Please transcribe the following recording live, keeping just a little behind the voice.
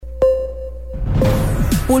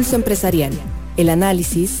Pulso Empresarial. El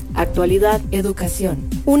análisis, actualidad, educación.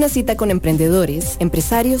 Una cita con emprendedores,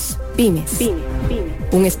 empresarios, pymes.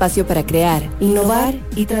 Un espacio para crear, innovar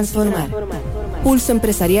y transformar. Pulso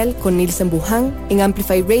Empresarial con Nilsen Buján en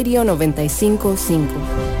Amplify Radio 95.5.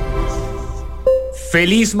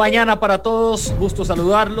 Feliz mañana para todos, gusto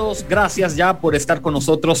saludarlos, gracias ya por estar con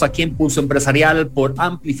nosotros aquí en Pulso Empresarial por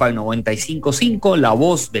Amplify 95.5, la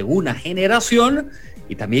voz de una generación,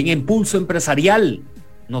 y también en Pulso Empresarial.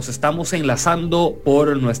 Nos estamos enlazando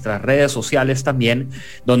por nuestras redes sociales también,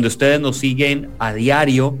 donde ustedes nos siguen a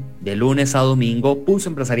diario, de lunes a domingo. Pulso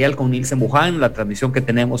Empresarial con Nilsen Buján, la transmisión que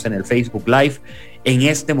tenemos en el Facebook Live en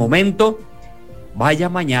este momento. Vaya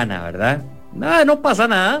mañana, ¿verdad? Nada, no pasa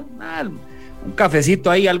nada. Un cafecito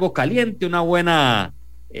ahí, algo caliente, una buena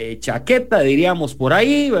chaqueta, diríamos por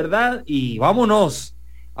ahí, ¿verdad? Y vámonos.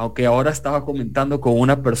 Aunque ahora estaba comentando con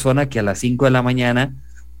una persona que a las 5 de la mañana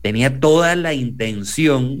tenía toda la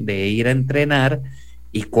intención de ir a entrenar,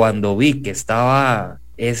 y cuando vi que estaba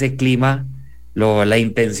ese clima, la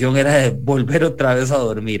intención era de volver otra vez a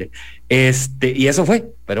dormir. Y eso fue.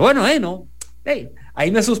 Pero bueno,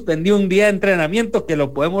 ahí me suspendí un día de entrenamiento que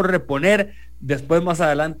lo podemos reponer después más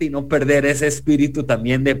adelante y no perder ese espíritu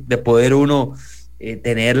también de poder uno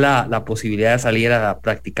tener la posibilidad de salir a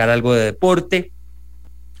practicar algo de deporte.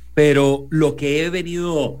 Pero lo que he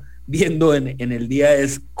venido viendo en el día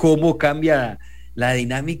es cómo cambia la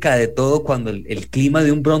dinámica de todo cuando el clima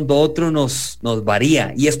de un pronto a otro nos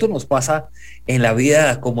varía. Y esto nos pasa en la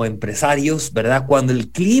vida como empresarios, ¿verdad? Cuando el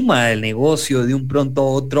clima del negocio de un pronto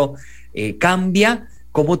a otro cambia,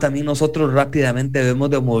 como también nosotros rápidamente debemos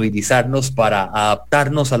de movilizarnos para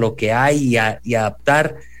adaptarnos a lo que hay y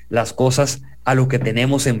adaptar las cosas a lo que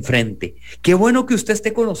tenemos enfrente. Qué bueno que usted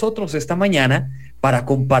esté con nosotros esta mañana para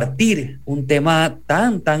compartir un tema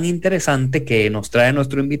tan interesante que nos trae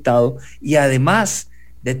nuestro invitado, y además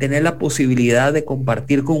de tener la posibilidad de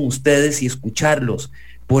compartir con ustedes y escucharlos.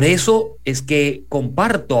 Por eso es que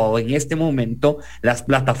comparto en este momento las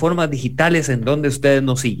plataformas digitales en donde ustedes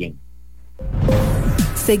nos siguen.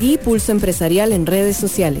 Seguí Pulso Empresarial en redes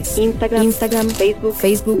sociales. Instagram,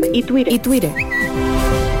 Facebook y Twitter.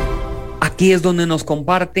 Aquí es donde nos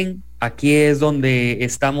comparten, aquí es donde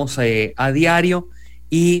estamos a diario,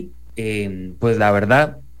 y pues la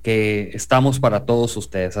verdad que estamos para todos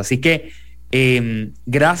ustedes. Así que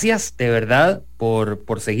gracias de verdad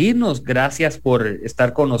por seguirnos, gracias por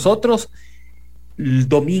estar con nosotros. El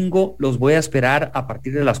domingo los voy a esperar a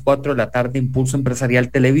partir de las 4 de la tarde en Pulso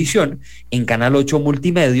Empresarial Televisión, en Canal 8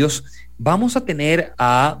 Multimedios. Vamos a tener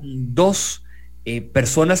a dos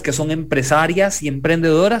personas que son empresarias y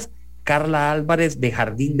emprendedoras. Carla Álvarez de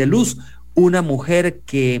Jardín de Luz, una mujer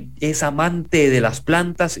que es amante de las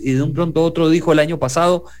plantas y de un pronto a otro dijo el año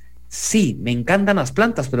pasado: sí, me encantan las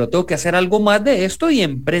plantas, pero tengo que hacer algo más de esto, y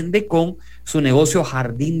emprende con su negocio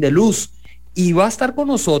Jardín de Luz. Y va a estar con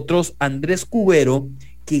nosotros Andrés Cubero,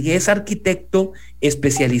 quien es arquitecto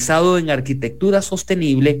especializado en arquitectura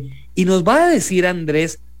sostenible, y nos va a decir,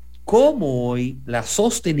 Andrés, cómo hoy la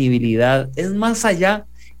sostenibilidad es más allá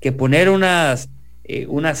que poner una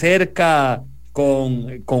cerca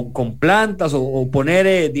con plantas o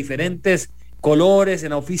poner diferentes colores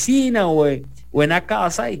en la oficina o en la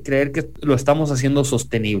casa y creer que lo estamos haciendo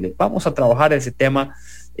sostenible. Vamos a trabajar ese tema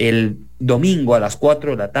el domingo a las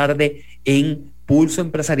 4 de la tarde en Pulso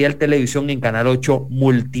Empresarial Televisión en Canal 8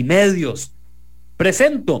 Multimedios.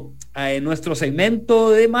 Presento en nuestro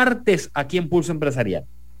segmento de martes aquí en Pulso Empresarial.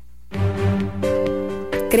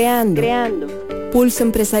 Creando. Pulso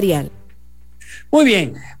Empresarial. Muy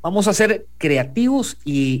bien, vamos a ser creativos,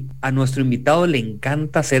 y a nuestro invitado le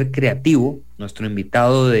encanta ser creativo. Nuestro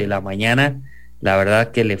invitado de la mañana, la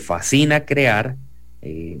verdad que le fascina crear.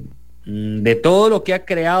 De todo lo que ha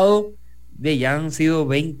creado, ya han sido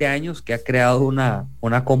 20 años que ha creado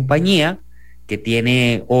una compañía que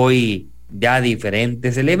tiene hoy ya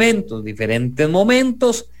diferentes elementos, diferentes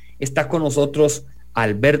momentos. Está con nosotros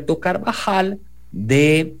Alberto Carvajal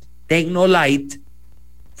de Tecnolight,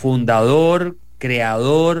 fundador,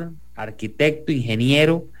 creador, arquitecto,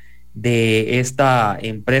 ingeniero de esta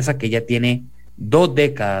empresa que ya tiene 2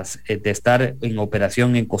 décadas de estar en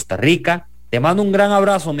operación en Costa Rica. Te mando un gran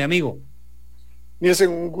abrazo, mi amigo. Nilsen,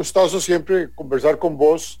 un gustazo siempre conversar con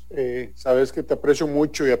vos. Sabes que te aprecio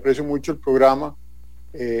mucho y aprecio mucho el programa.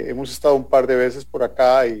 Hemos estado un par de veces por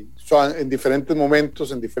acá y en diferentes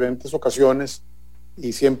momentos, en diferentes ocasiones,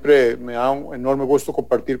 y siempre me da un enorme gusto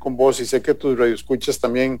compartir con vos, y sé que tus radioescuchas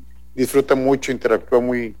también disfrutan mucho, interactúan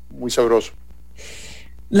muy sabroso.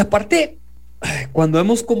 La parte, cuando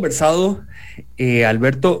hemos conversado,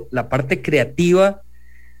 Alberto, la parte creativa,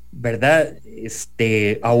 ¿verdad?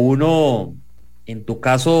 A uno en tu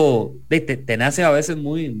caso te nace a veces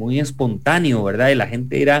muy espontáneo, ¿verdad? Y la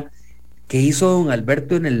gente dirá, ¿qué hizo don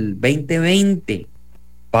Alberto en el 2020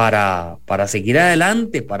 para seguir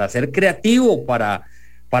adelante, para ser creativo, para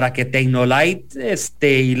que Tecnolight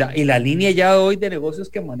y la línea ya de hoy de negocios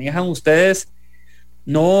que manejan ustedes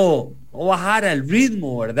no bajara el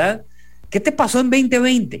ritmo, ¿verdad? ¿Qué te pasó en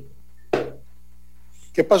 2020?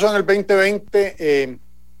 ¿Qué pasó en el 2020?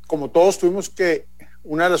 Como todos tuvimos que,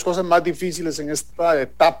 una de las cosas más difíciles en esta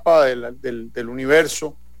etapa del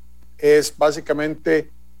universo es básicamente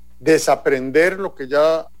desaprender lo que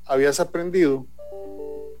ya habías aprendido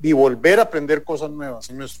y volver a aprender cosas nuevas.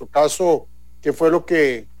 En nuestro caso, ¿qué fue lo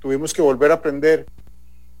que tuvimos que volver a aprender?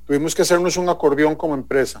 Tuvimos que hacernos un acordeón como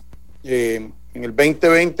empresa. En el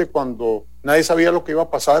 2020, cuando nadie sabía lo que iba a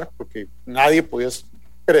pasar, porque nadie podía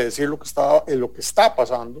predecir lo que está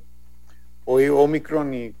pasando, hoy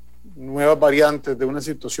Omicron y nuevas variantes de una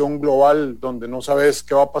situación global donde no sabes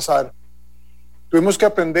qué va a pasar, tuvimos que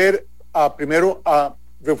aprender primero a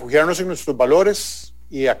refugiarnos en nuestros valores.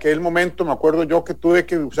 Y aquel momento me acuerdo yo que tuve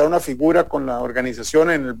que usar una figura con la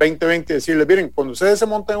organización en el 2020 y decirles, miren, cuando ustedes se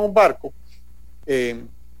montan en un barco,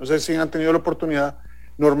 no sé si han tenido la oportunidad,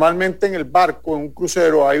 normalmente en el barco, en un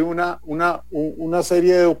crucero, hay una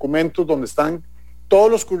serie de documentos donde están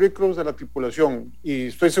todos los currículos de la tripulación y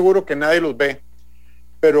estoy seguro que nadie los ve,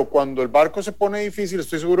 pero cuando el barco se pone difícil,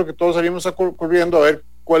 estoy seguro que todos salimos corriendo a ver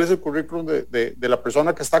cuál es el currículum de la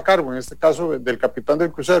persona que está a cargo, en este caso del capitán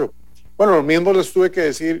del crucero. Bueno, lo mismo les tuve que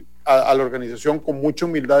decir a la organización con mucha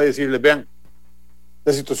humildad y decirles, vean,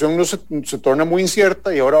 la situación no se torna muy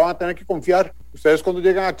incierta y ahora van a tener que confiar. Ustedes cuando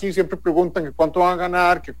llegan aquí siempre preguntan que cuánto van a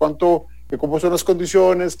ganar, que cómo son las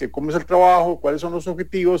condiciones, que cómo es el trabajo, cuáles son los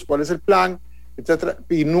objetivos, cuál es el plan, etcétera.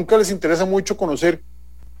 Y nunca les interesa mucho conocer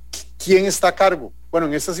quién está a cargo. Bueno,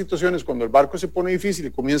 en estas situaciones, cuando el barco se pone difícil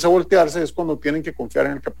y comienza a voltearse, es cuando tienen que confiar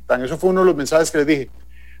en el capitán. Eso fue uno de los mensajes que les dije.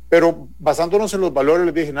 Pero basándonos en los valores,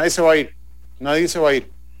 les dije, nadie se va a ir.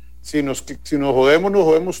 Si nos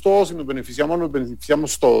jodemos todos, si nos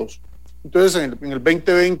beneficiamos todos. Entonces, en el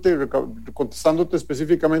 2020, contestándote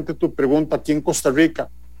específicamente tu pregunta, aquí en Costa Rica,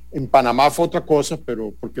 en Panamá fue otra cosa,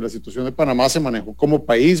 pero porque la situación de Panamá se manejó como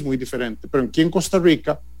país muy diferente, pero aquí en Costa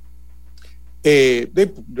Rica,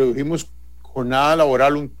 redujimos jornada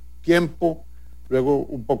laboral un tiempo, luego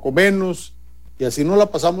un poco menos, y así nos la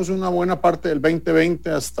pasamos una buena parte del 2020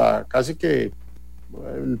 hasta casi que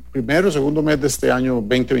el primero o segundo mes de este año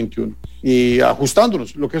 2021 y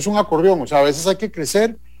ajustándonos, lo que es un acordeón, o sea, a veces hay que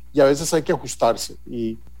crecer y a veces hay que ajustarse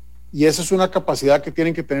y esa es una capacidad que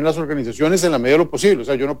tienen que tener las organizaciones en la medida de lo posible. O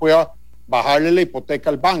sea, yo no podía bajarle la hipoteca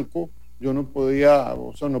al banco, no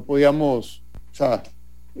podíamos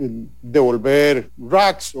devolver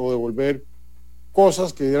racks o devolver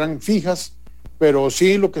cosas que eran fijas, pero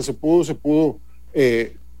sí lo que se pudo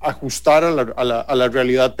ajustar a la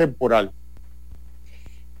realidad temporal.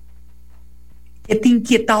 ¿Qué te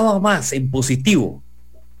inquietaba más en positivo?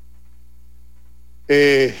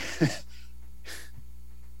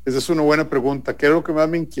 Esa es una buena pregunta. ¿Qué es lo que más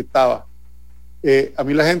me inquietaba? A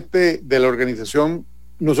mí la gente de la organización,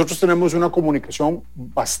 nosotros tenemos una comunicación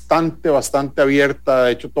bastante abierta.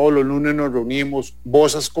 De hecho, todos los lunes nos reunimos.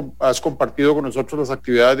 Vos has compartido con nosotros las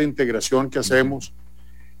actividades de integración que hacemos.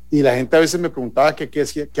 Y la gente a veces me preguntaba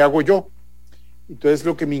qué hago yo. Entonces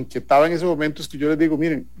lo que me inquietaba en ese momento es que yo les digo,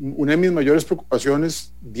 miren, una de mis mayores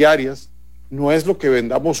preocupaciones diarias no es lo que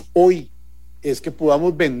vendamos hoy, es que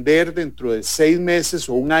podamos vender dentro de 6 meses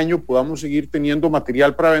o un año, podamos seguir teniendo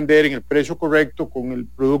material para vender en el precio correcto, con el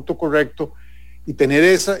producto correcto y tener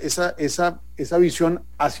esa visión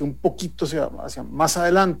hacia un poquito, hacia más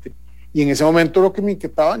adelante. Y en ese momento lo que me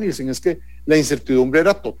inquietaba, Nielsen, es que la incertidumbre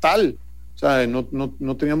era total. O sea,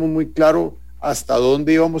 no teníamos muy claro hasta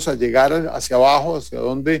dónde íbamos a llegar hacia abajo, hacia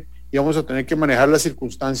dónde íbamos a tener que manejar las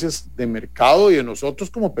circunstancias de mercado y de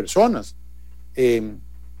nosotros como personas.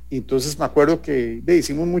 Entonces me acuerdo que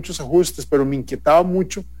hicimos muchos ajustes, pero me inquietaba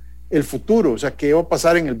mucho el futuro, o sea, qué va a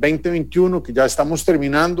pasar en el 2021, que ya estamos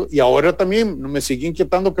terminando, y ahora también me sigue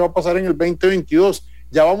inquietando qué va a pasar en el 2022.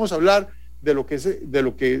 Ya vamos a hablar de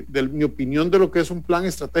mi opinión de lo que es un plan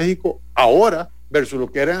estratégico ahora versus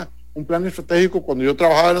lo que era un plan estratégico cuando yo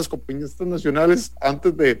trabajaba en las compañías transnacionales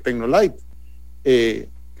antes de Tecnolight, que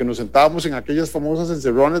nos sentábamos en aquellas famosas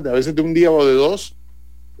encerrones de a veces de un día o de 2.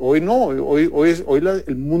 Hoy no, hoy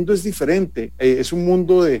el mundo es diferente, es un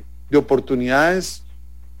mundo de oportunidades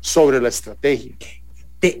sobre la estrategia.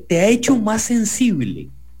 ¿Te ha hecho más sensible?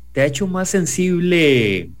 ¿Te ha hecho más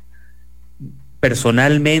sensible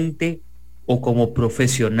personalmente o como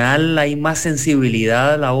profesional? ¿Hay más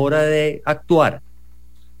sensibilidad a la hora de actuar?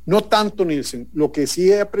 No tanto, Nielsen. Lo que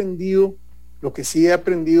sí he aprendido Lo que sí he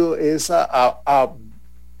aprendido es a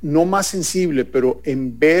no más sensible, pero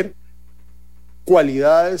en ver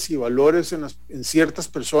cualidades y valores en ciertas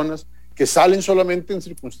personas que salen solamente en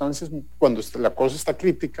circunstancias cuando la cosa está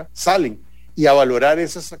crítica, salen, y a valorar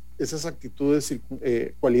esas actitudes,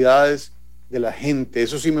 cualidades de la gente.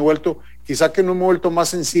 Eso sí me he vuelto, quizá que no me he vuelto más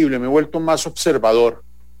sensible, me he vuelto más observador,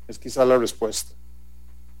 es quizá la respuesta.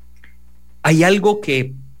 Hay algo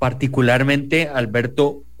que particularmente,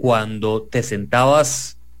 Alberto, cuando te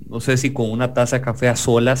sentabas, no sé si con una taza de café a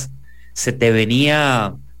solas, se te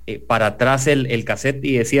venía para atrás el cassette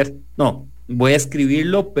y decías, no, voy a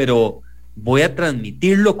escribirlo, pero voy a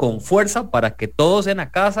transmitirlo con fuerza para que todos en la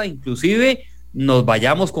casa, inclusive, nos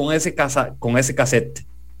vayamos con ese cassette.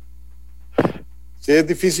 Sí, es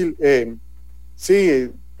difícil, sí,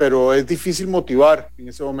 pero es difícil motivar en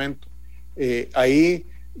ese momento. Ahí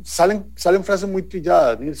salen frases muy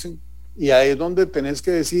trilladas, Nielsen, y ahí es donde tenés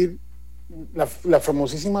que decir la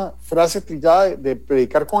famosísima frase trillada de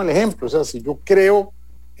predicar con el ejemplo. O sea, si yo creo,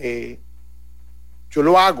 yo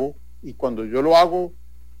lo hago, y cuando yo lo hago,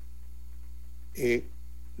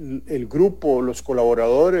 el grupo, los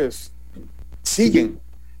colaboradores siguen,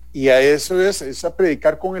 y a eso es a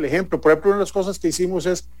predicar con el ejemplo. Por ejemplo, una de las cosas que hicimos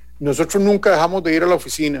es, nosotros nunca dejamos de ir a la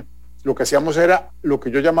oficina. Lo que hacíamos era lo que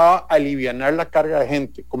yo llamaba alivianar la carga de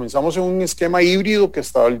gente. Comenzamos en un esquema híbrido que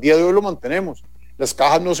hasta el día de hoy lo mantenemos. Las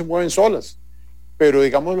cajas no se mueven solas, pero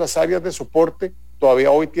digamos las áreas de soporte todavía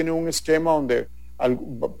hoy tienen un esquema donde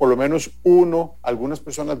por lo menos algunas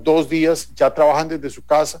personas 2 días ya trabajan desde su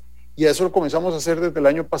casa, y eso lo comenzamos a hacer desde el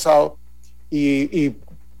año pasado. Y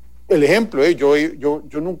el ejemplo,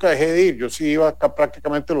 yo nunca dejé de ir, yo sí iba acá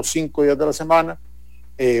prácticamente los 5 días de la semana.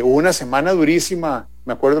 Hubo una semana durísima,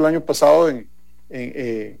 me acuerdo el año pasado en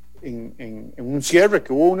un cierre,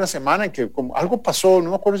 que hubo una semana en que como algo pasó,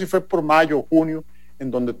 no me acuerdo si fue por mayo o junio,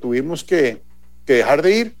 en donde tuvimos que dejar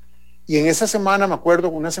de ir, y en esa semana, me acuerdo,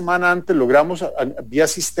 una semana antes logramos vía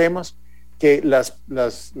sistemas que las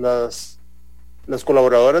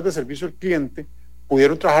colaboradoras de servicio al cliente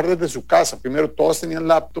pudieron trabajar desde su casa. Primero todas tenían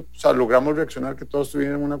laptop, o sea, logramos reaccionar que todos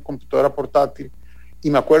tuvieran una computadora portátil. Y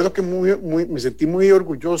me acuerdo que me sentí muy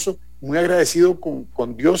orgulloso, muy agradecido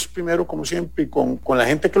con Dios primero, como siempre, y con la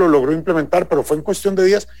gente que lo logró implementar, pero fue en cuestión de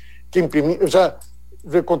días que imprimí, o sea,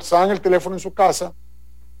 contestaban el teléfono en su casa,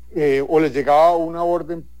 o les llegaba una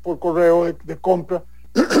orden por correo de compra,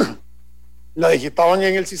 la digitaban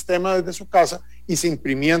en el sistema desde su casa y se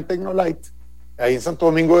imprimía en Tecnolite, ahí en Santo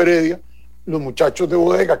Domingo de Heredia. Los muchachos de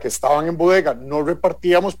bodega que estaban en bodega, no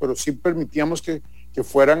repartíamos, pero sí permitíamos que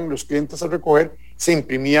fueran los clientes a recoger, se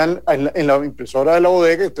imprimían en la impresora de la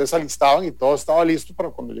bodega, y entonces alistaban y todo estaba listo para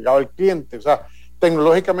cuando llegaba el cliente. O sea,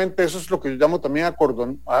 tecnológicamente eso es lo que yo llamo también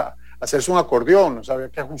hacerse un acordeón. O sea, había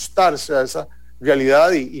que ajustarse a esa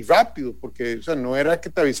realidad y rápido, porque o sea, no era que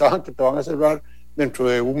te avisaban que te van a cerrar dentro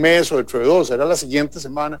de un mes o dentro de 2, era la siguiente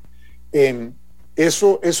semana.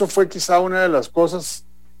 Eso fue quizá una de las cosas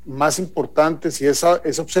más importantes, y esa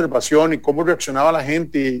observación y cómo reaccionaba la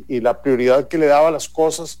gente y la prioridad que le daba a las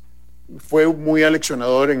cosas fue muy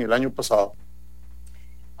aleccionador en el año pasado.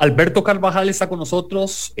 Alberto Carvajal está con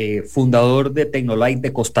nosotros, fundador de Tecnolite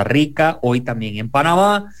de Costa Rica, hoy también en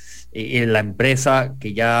Panamá, la empresa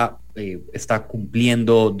que ya está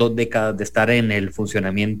cumpliendo 2 décadas de estar en el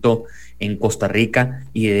funcionamiento en Costa Rica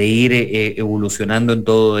y de ir evolucionando en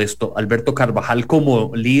todo esto. Alberto Carvajal,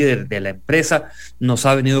 como líder de la empresa, nos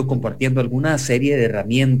ha venido compartiendo alguna serie de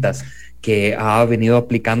herramientas que ha venido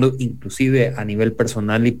aplicando inclusive a nivel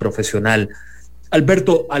personal y profesional.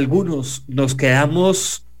 Alberto, algunos nos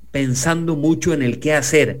quedamos pensando mucho en el qué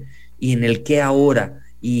hacer y en el qué ahora,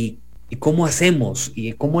 y cómo hacemos,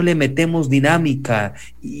 y cómo le metemos dinámica,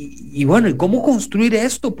 y bueno, y cómo construir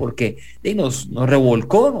esto, porque nos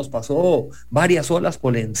revolcó, nos pasó varias olas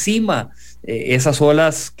por encima, esas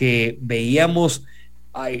olas que veíamos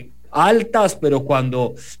altas, pero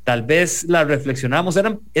cuando tal vez las reflexionamos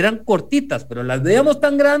eran cortitas, pero las veíamos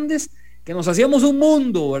tan grandes que nos hacíamos un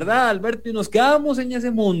mundo, ¿verdad, Alberto? Y nos quedábamos en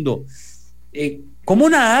ese mundo. ¿Cómo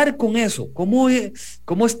nadar con eso? ¿Cómo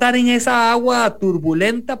estar en esa agua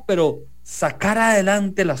turbulenta, pero sacar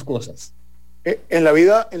adelante las cosas? En la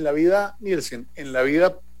vida, Nielsen, en la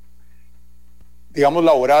vida, digamos,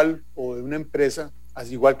 laboral o de una empresa,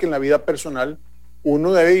 así igual que en la vida personal,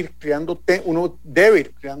 uno debe ir creando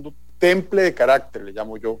temple de carácter, le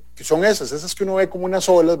llamo yo, que son esas que uno ve como unas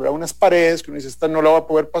olas, ¿verdad? Unas paredes que uno dice, esta no la va a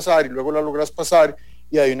poder pasar, y luego la logras pasar,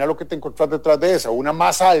 y adivina lo que te encontrás detrás de esa, una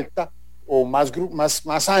más alta o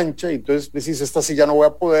más ancha, y entonces decís, esta sí ya no voy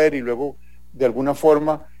a poder, y luego de alguna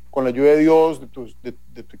forma, con la ayuda de Dios,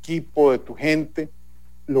 de tu equipo, de tu gente,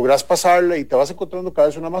 logras pasarla y te vas encontrando cada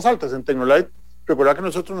vez unas más altas. En Tecnolite, recuerda que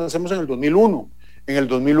nosotros nacemos en el 2001. En el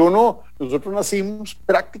 2001 nosotros nacimos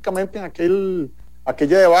prácticamente en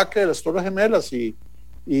aquella debacle de las Torres Gemelas y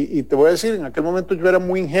te voy a decir, en aquel momento yo era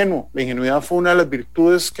muy ingenuo. La ingenuidad fue una de las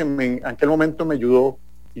virtudes que en aquel momento me ayudó.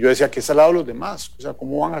 Y yo decía, ¿qué es al lado de los demás? O sea,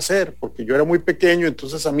 ¿cómo van a hacer? Porque yo era muy pequeño,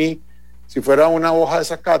 entonces a mí, si fuera una hoja de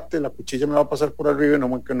zacate, la cuchilla me va a pasar por arriba y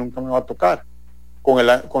que nunca me va a tocar. Con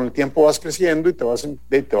el tiempo vas creciendo y te vas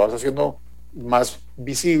haciendo más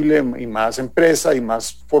visible y más empresa y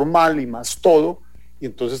más formal y más todo. Y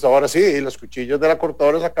entonces ahora sí, las cuchillas de la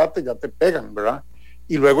cortadora de zacate ya te pegan, ¿verdad?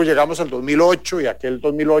 Y luego llegamos al 2008 y aquel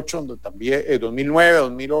 2008, donde también, 2009,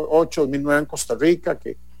 2008, 2009 en Costa Rica,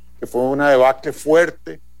 que fue una debacle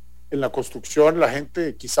fuerte en la construcción. La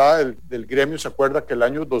gente quizá del gremio se acuerda que el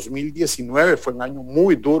año 2019 fue un año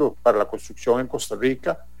muy duro para la construcción en Costa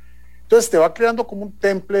Rica. Entonces te va creando como un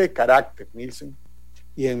temple de carácter, Nielsen.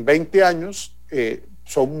 Y en 20 años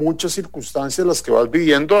son muchas circunstancias las que vas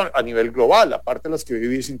viviendo a nivel global, aparte de las que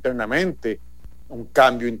vivís internamente. Un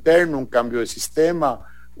cambio interno, un cambio de sistema,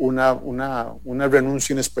 una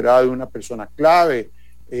renuncia inesperada de una persona clave,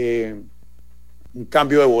 un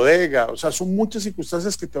cambio de bodega. O sea, son muchas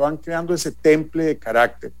circunstancias que te van creando ese temple de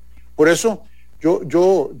carácter. Por eso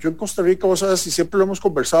yo en Costa Rica, vos sabes, y siempre lo hemos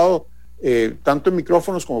conversado, tanto en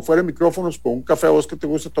micrófonos como fuera de micrófonos, con un café, a vos que te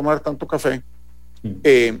gusta tomar tanto café,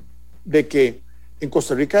 de que en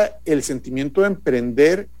Costa Rica el sentimiento de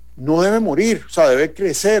emprender no debe morir, o sea, debe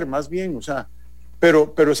crecer más bien, o sea,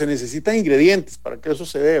 pero se necesitan ingredientes para que eso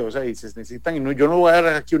se dé, o sea, y se necesitan, yo no voy a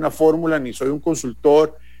dar aquí una fórmula, ni soy un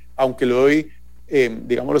consultor, aunque le doy,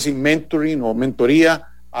 digámoslo así, mentoring o mentoría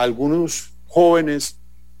a algunos jóvenes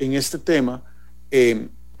en este tema, y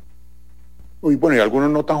bueno, y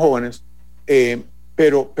algunos no tan jóvenes,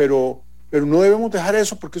 pero no debemos dejar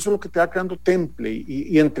eso, porque eso es lo que te va creando temple,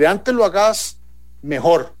 y entre antes lo hagas,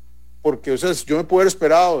 mejor, porque, o sea, yo me puedo haber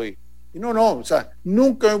esperado y no, o sea,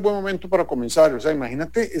 nunca es un buen momento para comenzar. O sea,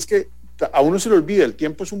 imagínate, es que a uno se le olvida, el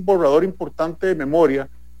tiempo es un borrador importante de memoria,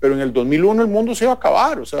 pero en el 2001 el mundo se iba a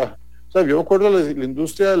acabar. O sea yo me acuerdo de la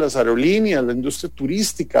industria de las aerolíneas, la industria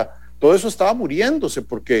turística, todo eso estaba muriéndose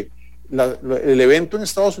porque el evento en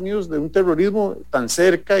Estados Unidos de un terrorismo tan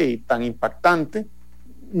cerca y tan impactante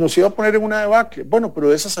nos iba a poner en una debacle. Bueno, pero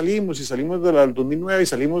de esa salimos, y salimos de la del 2009, y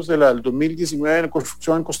salimos de la del 2019 en la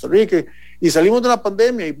construcción en Costa Rica, y salimos de la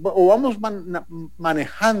pandemia, o vamos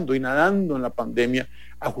manejando y nadando en la pandemia,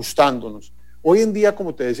 ajustándonos. Hoy en día,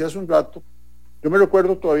 como te decía hace un rato, yo me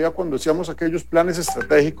recuerdo todavía cuando hacíamos aquellos planes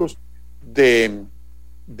estratégicos de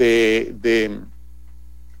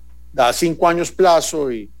a 5 años plazo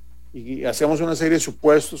y hacíamos una serie de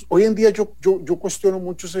supuestos. Hoy en día yo cuestiono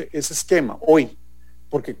mucho ese esquema, hoy,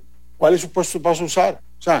 porque ¿cuáles supuestos vas a usar?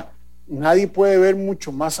 O sea, nadie puede ver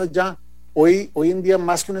mucho más allá. Hoy en día,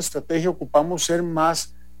 más que una estrategia, ocupamos ser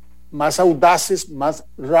más audaces, más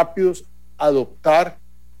rápidos, adoptar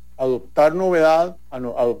novedad,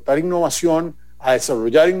 adoptar innovación, a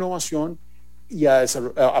desarrollar innovación y a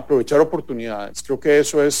aprovechar oportunidades. Creo que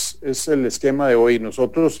eso es el esquema de hoy.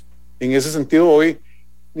 Nosotros, en ese sentido, hoy,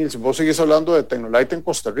 Nielsen, vos seguís hablando de Tecnolite en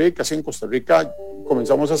Costa Rica. Sí, en Costa Rica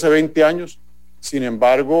comenzamos hace 20 años. Sin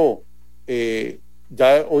embargo,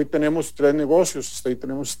 ya hoy tenemos 3 negocios. Hoy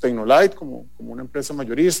tenemos Tecnolite como una empresa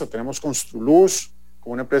mayorista, tenemos Construluz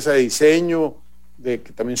como una empresa de diseño, que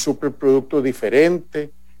también supre producto diferente,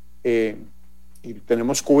 y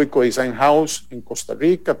tenemos Cúbico Design House en Costa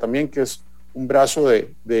Rica también, que es un brazo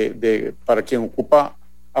para quien ocupa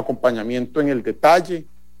acompañamiento en el detalle.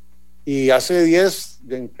 Y hace 10,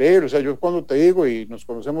 de increíble, o sea, yo cuando te digo, y nos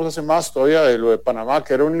conocemos hace más todavía de lo de Panamá,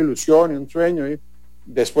 que era una ilusión y un sueño, y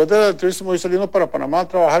después de la entrevista me voy saliendo para Panamá a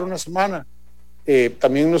trabajar una semana.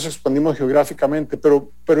 También nos expandimos geográficamente, pero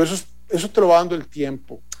eso te lo va dando el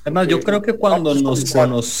tiempo. Además, yo creo que cuando nos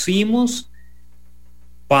conocimos,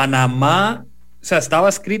 Panamá, o sea, estaba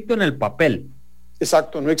escrito en el papel.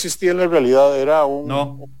 Exacto, no existía en la realidad, era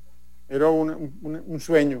un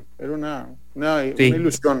sueño, era una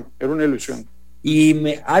ilusión, era una ilusión.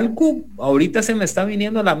 Y algo ahorita se me está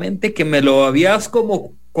viniendo a la mente que me lo habías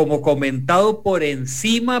como comentado por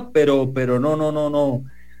encima, pero no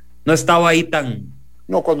estaba ahí tan.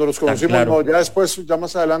 No, cuando los conocimos, claro. No, ya después, ya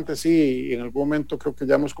más adelante sí, y en algún momento creo que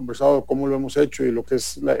ya hemos conversado de cómo lo hemos hecho y lo que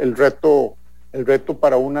es el reto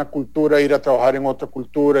para una cultura, ir a trabajar en otra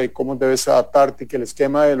cultura y cómo debes adaptarte, y que el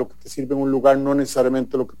esquema de lo que te sirve en un lugar no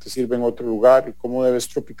necesariamente lo que te sirve en otro lugar, y cómo debes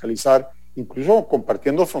tropicalizar, incluso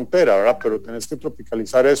compartiendo frontera, ¿verdad? Pero tenés que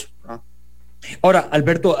tropicalizar eso, ¿verdad? Ahora,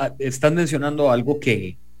 Alberto, estás mencionando algo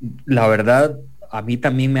que la verdad a mí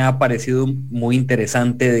también me ha parecido muy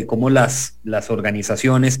interesante de cómo las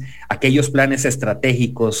organizaciones, aquellos planes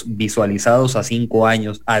estratégicos visualizados a 5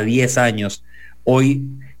 años, a 10 años, hoy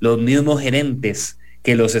los mismos gerentes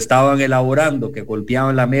que los estaban elaborando, que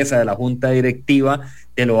golpeaban la mesa de la junta directiva,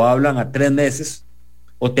 te lo hablan a 3 meses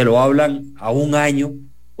o te lo hablan a 1 año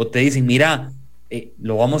o te dicen, mira,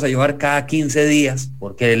 lo vamos a llevar cada 15 días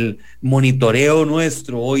porque el monitoreo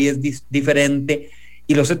nuestro hoy es diferente.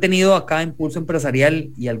 Y los he tenido acá en Pulso Empresarial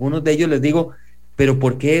y algunos de ellos les digo, pero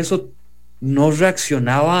 ¿por qué eso no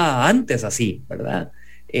reaccionaba antes así, verdad?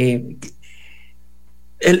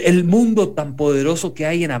 El mundo tan poderoso que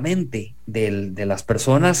hay en la mente de las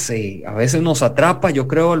personas a veces nos atrapa, yo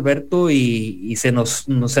creo, Alberto, y se nos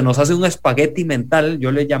hace un espagueti mental,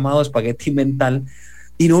 yo le he llamado espagueti mental,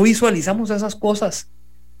 y no visualizamos esas cosas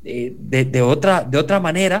de otra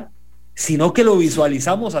manera, sino que lo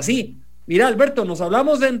visualizamos así. Mira, Alberto, nos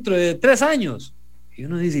hablamos dentro de 3 años. Y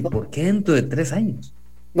uno dice, ¿por qué dentro de 3 años?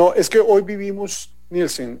 No, es que hoy vivimos,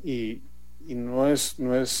 Nielsen, y no es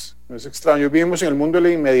extraño, vivimos en el mundo de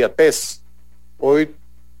la inmediatez. Hoy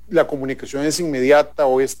la comunicación es inmediata,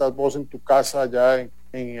 hoy estás vos en tu casa allá en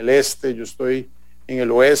el este, yo estoy en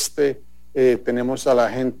el oeste, tenemos a la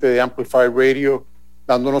gente de Amplify Radio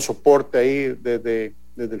dándonos soporte ahí desde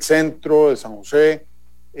el centro de San José.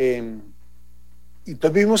 Y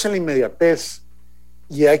entonces vivimos en la inmediatez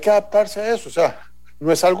y hay que adaptarse a eso, o sea,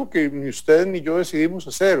 no es algo que ni ustedes ni yo decidimos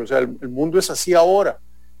hacer, o sea, el mundo es así ahora,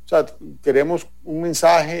 o sea, queremos un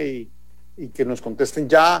mensaje y que nos contesten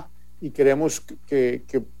ya, y queremos que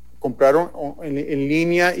compraron en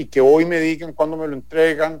línea y que hoy me digan cuándo me lo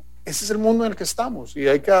entregan. Ese es el mundo en el que estamos y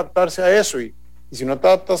hay que adaptarse a eso, y si no te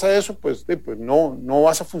adaptas a eso, pues no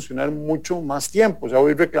vas a funcionar mucho más tiempo. O sea,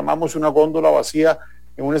 hoy reclamamos una góndola vacía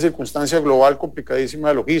en una circunstancia global complicadísima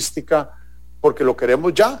de logística, porque lo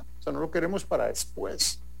queremos ya, o sea, no lo queremos para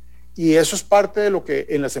después. Y eso es parte de lo que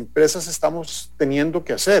en las empresas estamos teniendo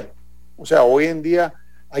que hacer. O sea, hoy en día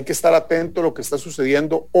hay que estar atento a lo que está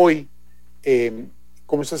sucediendo hoy,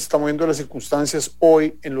 cómo se están moviendo las circunstancias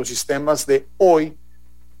hoy, en los sistemas de hoy,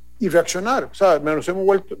 y reaccionar. O sea, nos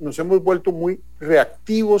hemos vuelto muy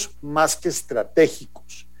reactivos más que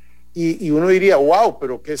estratégicos. Y uno diría, wow,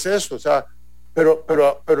 pero ¿qué es eso? O sea, pero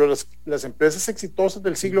las empresas exitosas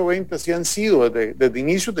del siglo XX así han sido desde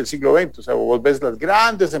inicios del siglo XX. O sea, vos ves las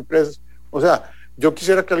grandes empresas. O sea, yo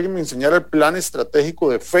quisiera que alguien me enseñara el plan estratégico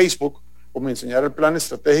de Facebook o me enseñara el plan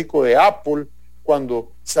estratégico de Apple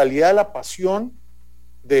cuando salía de la pasión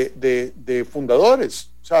de fundadores.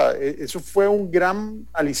 O sea, eso fue un gran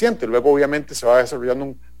aliciente. Luego obviamente se va desarrollando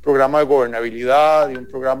un programa de gobernabilidad y un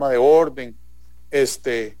programa de orden,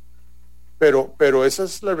 pero esa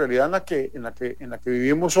es la realidad en la que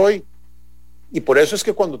vivimos hoy. Y por eso es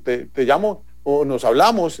que cuando te llamo o nos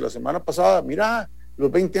hablamos la semana pasada, mira,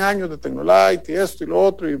 los 20 años de Tecnolite y esto y lo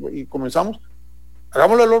otro, y comenzamos,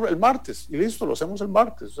 hagámoslo el martes y listo, lo hacemos el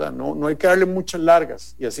martes. O sea, no hay que darle muchas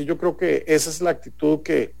largas, y así yo creo que esa es la actitud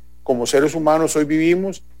que como seres humanos hoy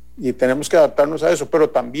vivimos, y tenemos que adaptarnos a eso, pero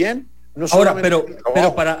también no solamente. Ahora,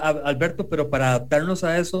 pero para adaptarnos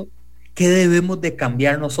a eso, ¿qué debemos de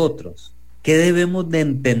cambiar nosotros? ¿Qué debemos de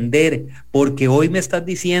entender? Porque hoy me estás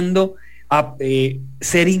diciendo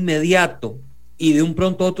ser inmediato, y de un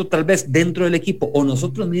pronto a otro tal vez dentro del equipo o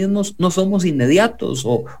nosotros mismos no somos inmediatos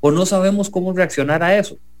o no sabemos cómo reaccionar a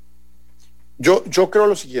eso. Yo creo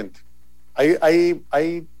lo siguiente, hay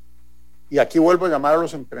y aquí vuelvo a llamar a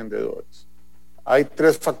los emprendedores. Hay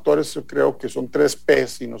 3 factores, yo creo que son 3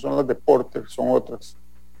 P's, y no son las de Porter, son otras,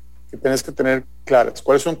 que tienes que tener claras.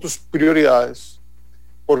 ¿Cuáles son tus prioridades?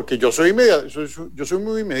 Porque yo soy inmediato, yo soy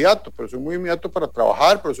muy inmediato, pero soy muy inmediato para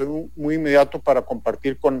trabajar, pero soy muy inmediato para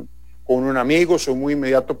compartir con un amigo, soy muy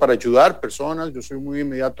inmediato para ayudar personas, yo soy muy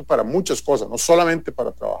inmediato para muchas cosas, no solamente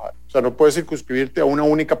para trabajar. O sea, no puedes circunscribirte a una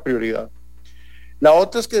única prioridad. La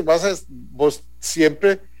otra es que vos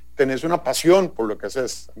siempre tenés una pasión por lo que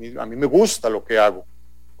haces. A mí me gusta lo que hago.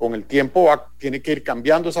 Con el tiempo tiene que ir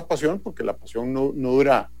cambiando esa pasión, porque la pasión no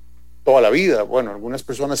dura toda la vida. Bueno, algunas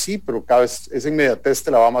personas sí, pero cada vez esa inmediatez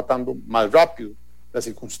te la va matando más rápido. Las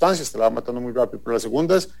circunstancias te la van matando muy rápido. Pero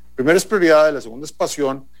primera es prioridad, la segunda es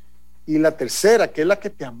pasión, y la tercera, que es la que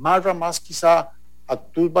te amarra más quizá a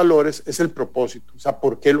tus valores, es el propósito. O sea,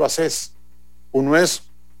 ¿por qué lo haces?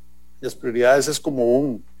 Las prioridades es como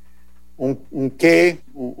un qué,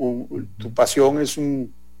 tu pasión es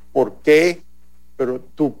un por qué, pero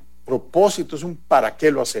tu propósito es un para qué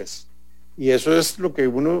lo haces. Y eso es lo que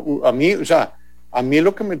a mí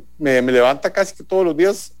lo que me levanta casi que todos los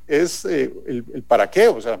días es el para qué.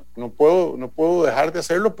 O sea, no puedo dejar de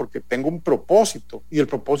hacerlo porque tengo un propósito, y el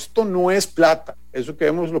propósito no es plata, eso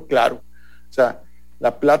quedémoslo claro. O sea,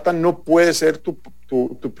 la plata no puede ser tu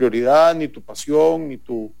prioridad, ni tu pasión, ni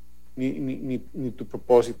tu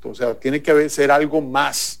propósito. O sea, tiene que ser algo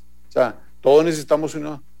más. O sea, todos necesitamos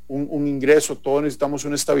un ingreso, todos necesitamos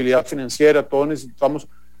una estabilidad financiera, todos necesitamos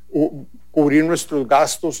cubrir nuestros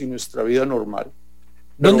gastos y nuestra vida normal.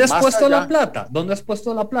 ¿Dónde has puesto la plata? ¿Dónde has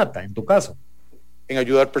puesto la plata en tu caso? En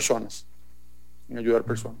ayudar personas.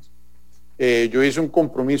 Yo hice un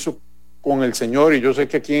compromiso con el Señor, y yo sé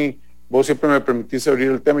que aquí vos siempre me permitiste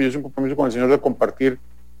abrir el tema. Yo hice un compromiso con el Señor de compartir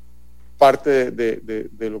parte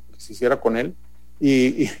de lo que se hiciera con Él.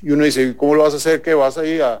 Y uno dice, ¿cómo lo vas a hacer? ¿Qué vas a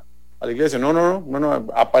ir a la iglesia? No,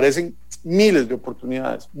 aparecen miles de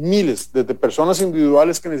oportunidades, miles, desde personas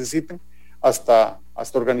individuales que necesiten hasta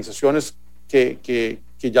organizaciones que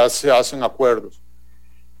ya se hacen acuerdos.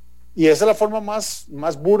 Y esa es la forma más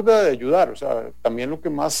burda de ayudar. O sea, también lo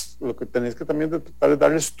que tenés que también tratar es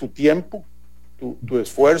darles tu tiempo, tu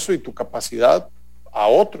esfuerzo y tu capacidad a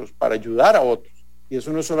otros, para ayudar a otros. Y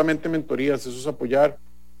eso no es solamente mentorías, eso es apoyar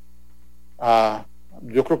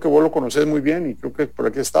yo creo que vos lo conocés muy bien, y creo que por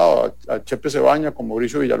aquí he estado, a Chepe Cebaña, con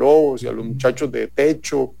Mauricio Villalobos, y a los muchachos de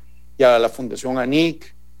Techo, y a la Fundación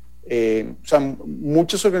ANIC. O sea,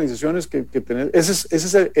 muchas organizaciones que tenés. Ese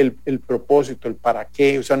es el propósito, el para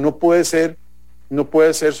qué. O sea, no puede ser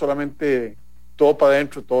solamente todo para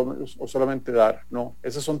adentro, o solamente dar. No,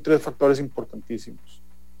 esos son 3 factores importantísimos.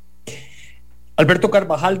 Alberto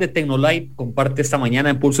Carvajal de Tecnolight comparte esta mañana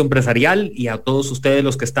en Pulso Empresarial, y a todos ustedes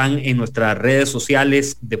los que están en nuestras redes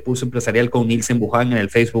sociales de Pulso Empresarial con Nielsen Buján en el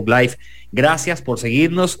Facebook Live, gracias por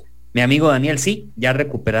seguirnos. Mi amigo Daniel, sí, ya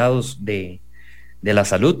recuperados de la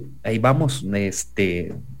salud, ahí vamos.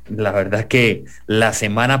 La verdad que la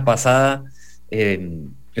semana pasada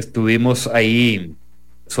estuvimos ahí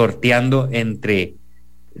sorteando entre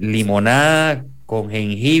limonada con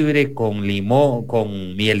jengibre, con limón,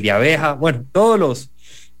 con miel de abeja, bueno,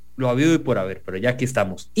 lo habido y por haber, pero ya aquí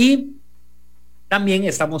estamos. Y también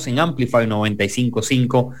estamos en Amplify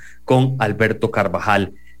 95.5 con Alberto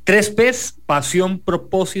Carvajal. 3 P's: pasión,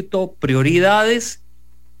 propósito, prioridades.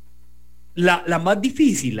 La más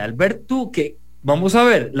difícil, Alberto, que vamos a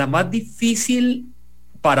ver, la más difícil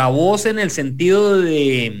para vos en el sentido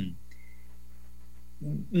de,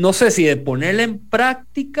 no sé si de ponerla en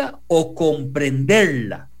práctica o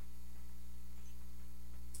comprenderla.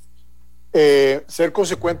 Ser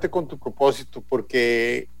consecuente con tu propósito,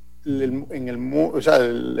 porque el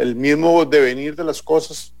mismo devenir de las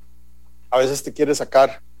cosas a veces te quiere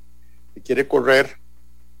sacar, te quiere correr,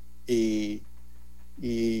 y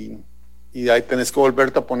ahí tenés que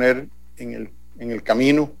volverte a poner en el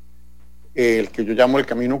camino, el que yo llamo el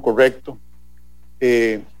camino correcto.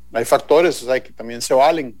 Hay factores, o sea, que también se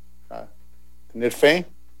valen. Tener fe,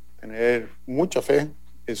 tener mucha fe,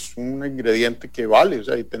 es un ingrediente que vale. O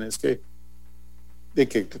sea, y tenés que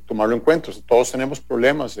tomarlo en cuenta. O sea, todos tenemos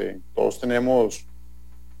problemas, todos tenemos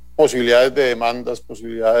posibilidades de demandas,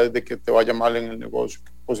 posibilidades de que te vaya mal en el negocio,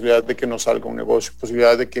 posibilidades de que no salga un negocio,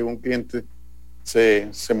 posibilidades de que un cliente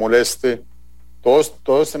se moleste.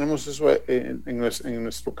 Todos tenemos eso en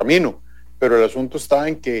nuestro camino, pero el asunto está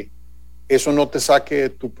en que eso no te saque de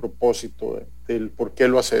tu propósito, del por qué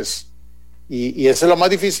lo haces, y esa es la más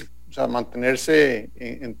difícil. O sea, mantenerse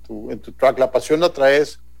en tu track. La pasión la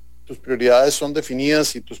traes, tus prioridades son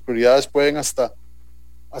definidas, y tus prioridades pueden hasta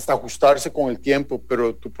ajustarse con el tiempo,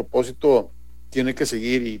 pero tu propósito tiene que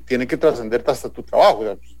seguir y tiene que trascenderte hasta tu trabajo. O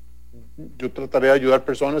sea, yo trataré de ayudar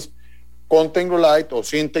personas con Tecnolight o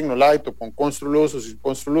sin Tecnolight, o con Construluz o sin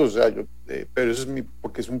Construluz. O sea, pero eso es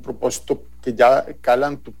porque es un propósito que ya cala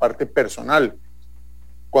en tu parte personal.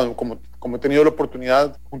 Como he tenido la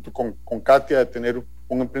oportunidad junto con Katia de tener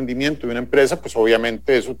un emprendimiento y una empresa, pues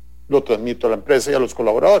obviamente eso lo transmito a la empresa y a los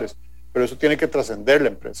colaboradores, pero eso tiene que trascender la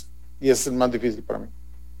empresa, y eso es más difícil para mí.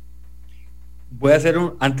 Voy a hacer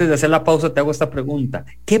antes de hacer la pausa, te hago esta pregunta.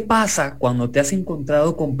 ¿Qué pasa cuando te has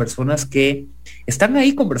encontrado con personas que están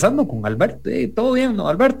ahí conversando con Alberto? Todo bien, ¿no,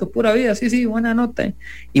 Alberto? Pura vida, sí, buena nota.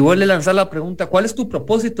 Y vos le lanzas la pregunta, ¿cuál es tu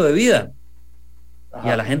propósito de vida? Ajá.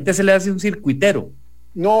 Y a la gente se le hace un circuitero.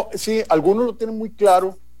 No, sí, algunos lo tienen muy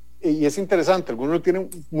claro, y es interesante. Algunos lo tienen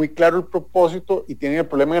muy claro el propósito y tienen el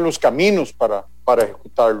problema en los caminos para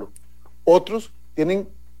ejecutarlo. Otros tienen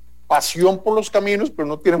pasión por los caminos, pero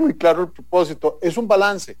no tienen muy claro el propósito. Es un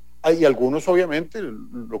balance. Y algunos obviamente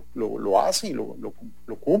lo hacen y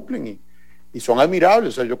lo cumplen, y son admirables.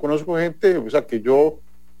 O sea, yo conozco gente, o sea, que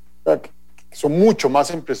son mucho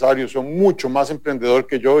más empresarios, son mucho más emprendedor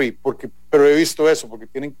que yo, pero he visto eso, porque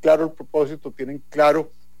tienen claro el propósito, tienen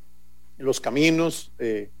claro los caminos,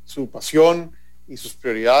 su pasión y sus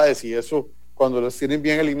prioridades, y eso, cuando las tienen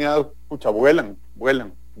bien alineadas, pucha, vuelan.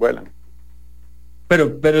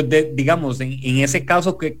 digamos, en ese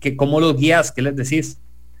caso, que ¿cómo los guías? ¿Qué les decís?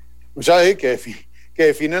 O sea, que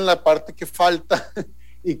definan la parte que falta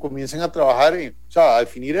y comiencen a trabajar, a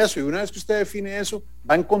definir eso. Y una vez que usted define eso,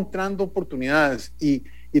 va encontrando oportunidades. Y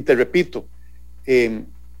te repito,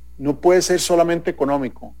 no puede ser solamente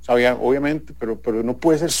económico, obviamente, pero no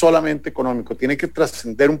puede ser solamente económico. Tiene que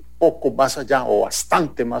trascender un poco más allá o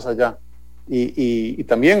bastante más allá. Y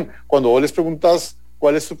también, cuando vos les preguntas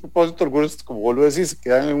cuál es tu propósito, algunos, como vos lo decís, se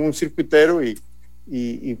quedan en un circuitero,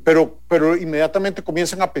 pero inmediatamente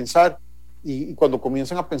comienzan a pensar. Y cuando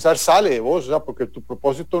comienzan a pensar sale de vos, porque tu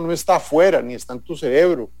propósito no está afuera, ni está en tu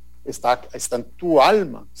cerebro, está en tu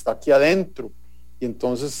alma, está aquí adentro. Y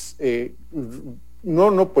entonces,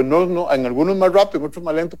 no, en algunos más rápido, en otros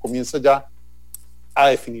más lento, comienza ya a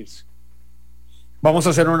definirse. Vamos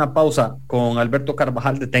a hacer una pausa con Alberto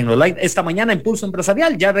Carvajal de Tecnolight. Esta mañana en Pulso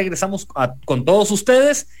Empresarial, ya regresamos con todos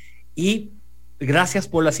ustedes y gracias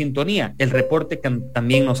por la sintonía, el reporte que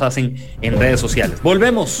también nos hacen en redes sociales.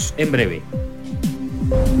 Volvemos en breve.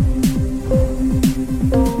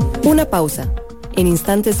 Una pausa. En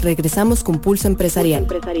instantes regresamos con Pulso Empresarial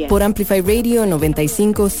por Amplify Radio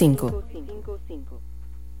 95.5.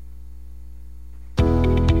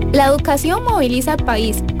 La educación moviliza al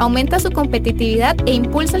país, aumenta su competitividad e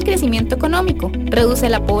impulsa el crecimiento económico, reduce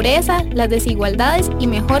la pobreza, las desigualdades y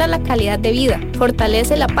mejora la calidad de vida,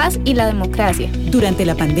 fortalece la paz y la democracia. Durante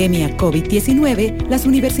la pandemia COVID-19, las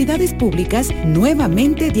universidades públicas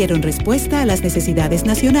nuevamente dieron respuesta a las necesidades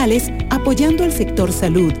nacionales, apoyando al sector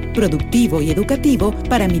salud, productivo y educativo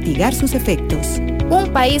para mitigar sus efectos.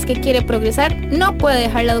 Un país que quiere progresar no puede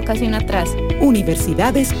dejar la educación atrás.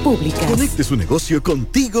 Universidades públicas. Conecte su negocio con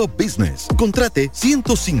Tigo Business. Contrate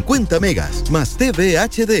 150 megas, más TV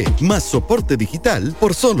HD, más soporte digital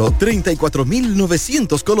por solo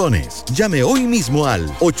 34.900 colones. Llame hoy mismo al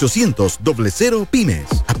 800-00 Pymes.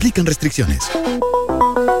 Aplican restricciones.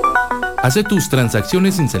 Hace tus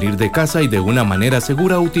transacciones sin salir de casa y de una manera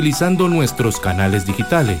segura utilizando nuestros canales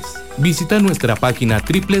digitales. Visita nuestra página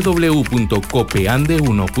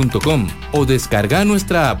www.copeande1.com o descarga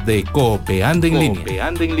nuestra app de Coopeande en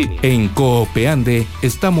línea. En Coopeande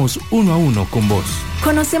estamos uno a uno con vos.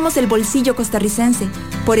 Conocemos el bolsillo costarricense,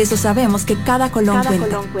 por eso sabemos que cada colón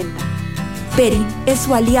cuenta. Peri es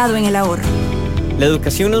su aliado en el ahorro. La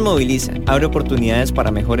educación nos moviliza, abre oportunidades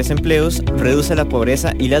para mejores empleos, reduce la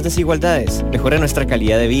pobreza y las desigualdades, mejora nuestra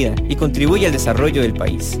calidad de vida y contribuye al desarrollo del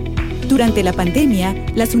país. Durante la pandemia,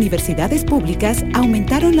 las universidades públicas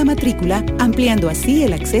aumentaron la matrícula, ampliando así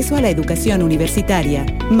el acceso a la educación universitaria.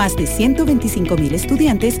 Más de 125.000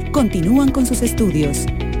 estudiantes continúan con sus estudios.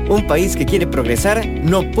 Un país que quiere progresar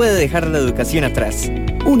no puede dejar la educación atrás.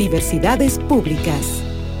 Universidades públicas.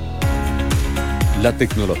 La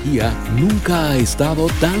tecnología nunca ha estado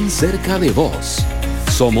tan cerca de vos.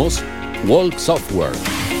 Somos Walk Software.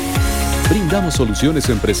 Brindamos soluciones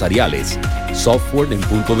empresariales, software en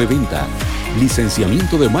punto de venta,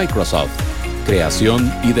 licenciamiento de Microsoft, creación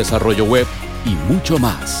y desarrollo web y mucho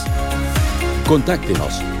más.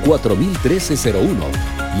 Contáctenos 401301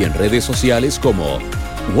 y en redes sociales como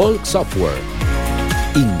Walk Software.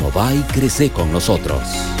 Innova y crece con nosotros.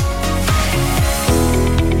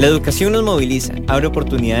 La educación nos moviliza, abre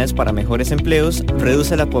oportunidades para mejores empleos,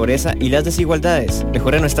 reduce la pobreza y las desigualdades,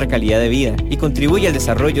 mejora nuestra calidad de vida y contribuye al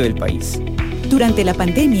desarrollo del país. Durante la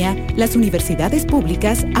pandemia, las universidades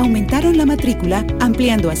públicas aumentaron la matrícula,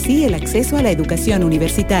 ampliando así el acceso a la educación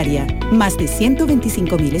universitaria. Más de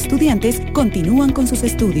 125.000 estudiantes continúan con sus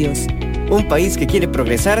estudios. Un país que quiere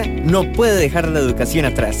progresar no puede dejar la educación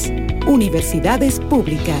atrás. Universidades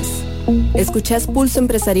públicas. Escuchás Pulso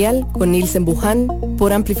Empresarial con Nilsen Buján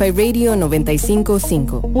por Amplify Radio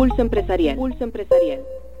 95.5. Pulso Empresarial.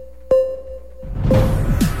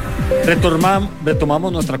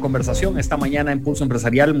 Retomamos nuestra conversación esta mañana en Pulso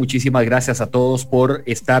Empresarial. Muchísimas gracias a todos por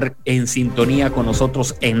estar en sintonía con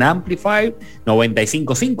nosotros en Amplify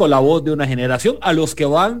 95.5, la voz de una generación. A los que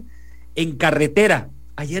van en carretera,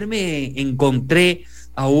 ayer me encontré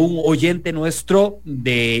a un oyente nuestro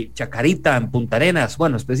de Chacarita, en Punta Arenas,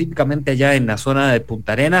 bueno, específicamente allá en la zona de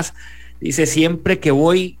Punta Arenas. Dice: siempre que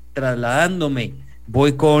voy trasladándome,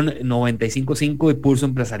 voy con 95.5 y Pulso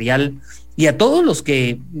Empresarial, y a todos los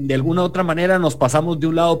que de alguna u otra manera nos pasamos de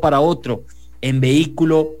un lado para otro, en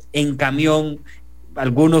vehículo, en camión,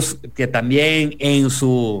 algunos que también en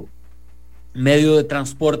su medio de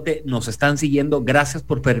transporte nos están siguiendo. Gracias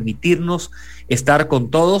por permitirnos estar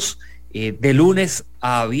con todos de lunes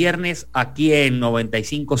a viernes aquí en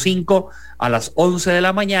 95.5 a las 11 de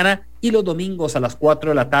la mañana y los domingos a las 4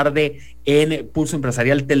 de la tarde en Pulso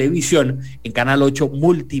Empresarial Televisión en Canal 8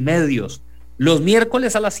 Multimedios. Los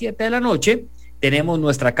miércoles a las 7 de la noche tenemos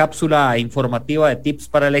nuestra cápsula informativa de tips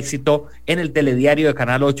para el éxito en el telediario de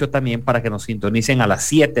Canal 8 también, para que nos sintonicen a las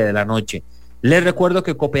 7 de la noche. Les recuerdo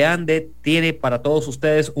que Copeande tiene para todos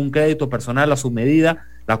ustedes un crédito personal a su medida,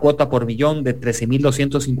 la cuota por millón de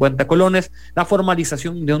 13.250 colones, la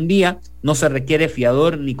formalización de un día, no se requiere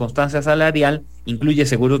fiador ni constancia salarial, incluye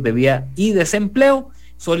seguros de vida y desempleo.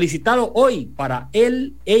 Solicitado hoy para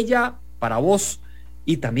él, ella, para vos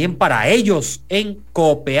y también para ellos en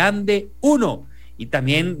Copeande 1. Y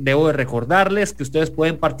también debo de recordarles que ustedes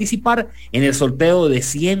pueden participar en el sorteo de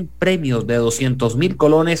 100 premios de 200.000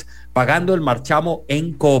 colones pagando el marchamo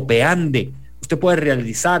en Copeande. Usted puede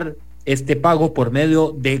realizar este pago por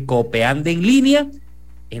medio de Copeande en línea,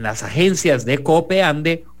 en las agencias de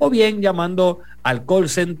Copeande, o bien llamando al call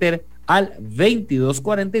center al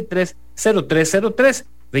 2243-0303,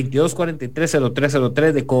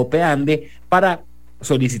 2243-0303 de Copeande para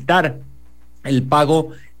solicitar el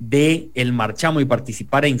pago de el marchamo y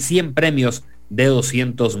participar en 100 premios de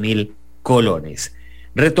 200.000 colones.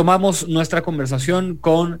 Retomamos nuestra conversación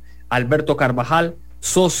con Alberto Carvajal,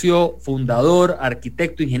 socio, fundador,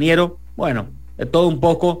 arquitecto, ingeniero, bueno, de todo un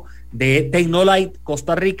poco, de Tecnolite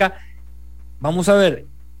Costa Rica. Vamos a ver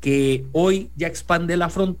que hoy ya expande la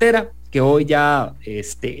frontera, que hoy ya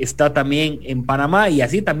está también en Panamá y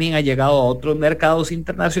así también ha llegado a otros mercados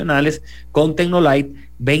internacionales con Tecnolite,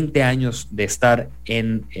 20 años de estar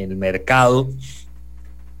en el mercado.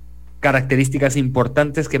 Características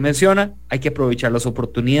importantes que menciona: hay que aprovechar las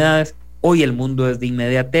oportunidades. Hoy el mundo es de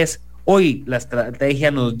inmediatez. Hoy la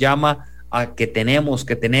estrategia nos llama a que tenemos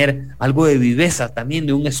que tener algo de viveza, también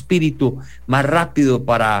de un espíritu más rápido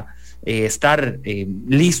para estar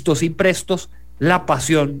listos y prestos. La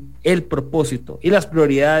pasión, el propósito y las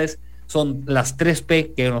prioridades son las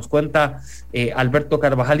 3P que nos cuenta Alberto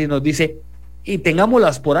Carvajal, y nos dice, y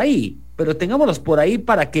tengámoslas por ahí, pero tengámoslas por ahí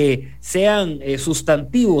para que sean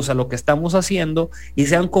sustantivos a lo que estamos haciendo y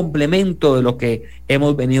sean complemento de lo que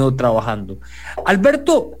hemos venido trabajando.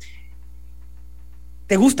 Alberto,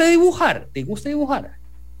 ¿te gusta dibujar? ¿Te gusta dibujar?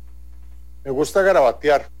 Me gusta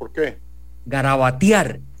garabatear. ¿Por qué?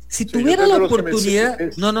 Garabatear. Si tuviera la oportunidad...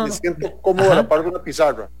 Me siento cómodo a la par de una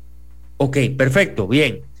pizarra. Ok, perfecto,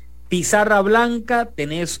 bien. Pizarra blanca,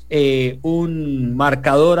 tenés un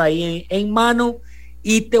marcador ahí en mano,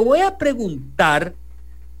 y te voy a preguntar,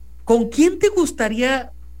 ¿con quién te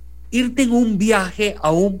gustaría irte en un viaje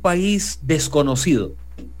a un país desconocido?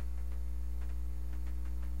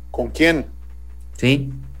 ¿Con quién?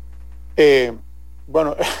 Sí.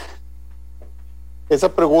 Bueno,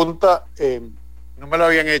 esa pregunta no me la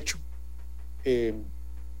habían hecho.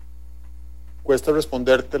 Cuesta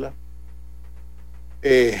respondértela.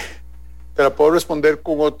 Te la puedo responder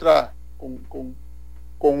con otra, con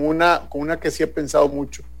una que sí he pensado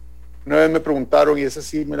mucho. Una vez me preguntaron, y esa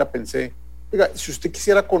sí me la pensé: oiga, si usted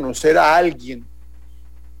quisiera conocer a alguien,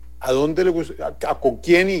 ¿a dónde le gusta? ¿Con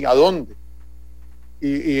quién y a dónde?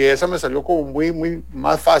 Y esa me salió como muy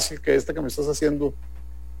más fácil que esta que me estás haciendo.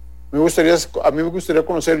 A mí me gustaría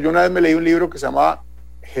conocer. Yo una vez me leí un libro que se llamaba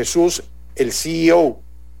Jesús, el CEO, o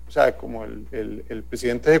sea, como el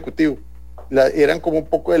presidente ejecutivo. Eran como un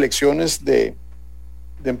poco de lecciones de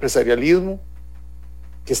empresarialismo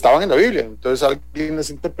que estaban en la Biblia. Entonces alguien las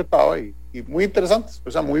interpretaba y muy interesantes,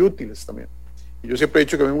 o sea, muy útiles también. Y yo siempre he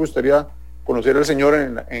dicho que a mí me gustaría conocer al Señor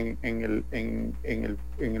en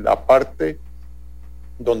la parte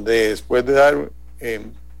donde, después de dar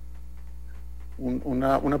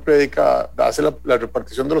una prédica, hace la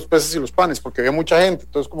repartición de los peces y los panes, porque había mucha gente,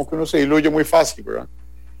 entonces como que uno se diluye muy fácil, ¿verdad?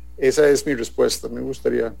 Esa es mi respuesta. Me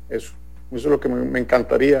gustaría eso. Eso es lo que me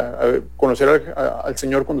encantaría, conocer al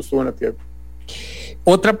Señor cuando estuvo en la tierra.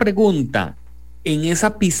 Otra pregunta: en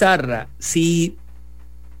esa pizarra, si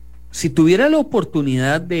tuviera la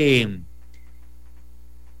oportunidad de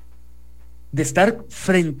estar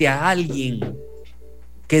frente a alguien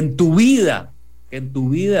que en tu vida te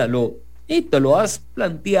lo has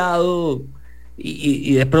planteado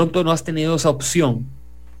y de pronto no has tenido esa opción,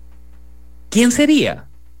 ¿quién sería?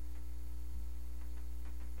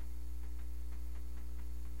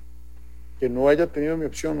 Que no haya tenido mi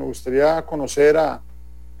opción. Me gustaría conocer a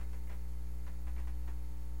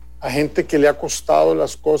gente que le ha costado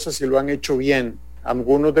las cosas y lo han hecho bien.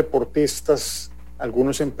 Algunos deportistas,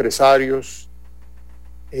 algunos empresarios.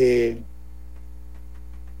 He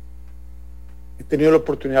tenido la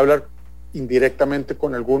oportunidad de hablar indirectamente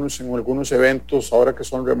con algunos en algunos eventos, ahora que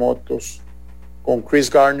son remotos, con Chris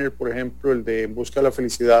Garner, por ejemplo, el de En Busca de la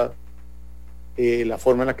Felicidad, la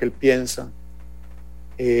forma en la que él piensa,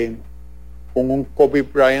 con un Kobe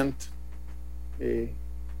Bryant,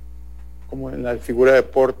 como en la figura de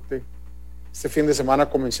deporte, Este fin de semana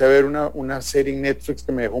comencé a ver una serie en Netflix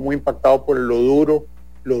que me dejó muy impactado por lo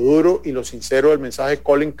duro y lo sincero del mensaje de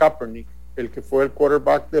Colin Kaepernick, el que fue el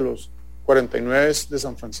quarterback de los 49 de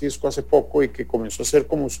San Francisco hace poco y que comenzó a hacer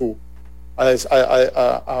como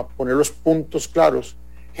a poner los puntos claros.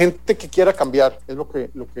 Gente que quiera cambiar, es lo que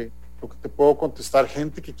te puedo contestar,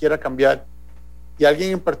 gente que quiera cambiar. Y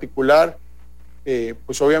alguien en particular,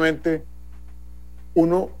 pues obviamente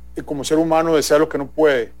uno como ser humano desea lo que no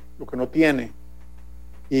puede, lo que no tiene,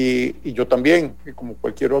 y yo también, como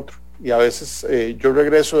cualquier otro. Y a veces yo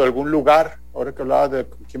regreso de algún lugar, ahora que hablaba de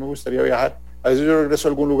con quién me gustaría viajar, a veces yo regreso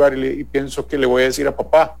a algún lugar y pienso que le voy a decir a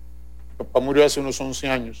papá. Papá murió hace unos 11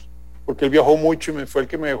 años, porque él viajó mucho y fue el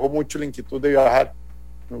que me dejó mucho la inquietud de viajar.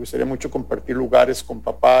 Me gustaría mucho compartir lugares con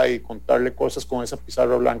papá y contarle cosas con esa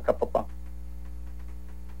pizarra blanca a papá.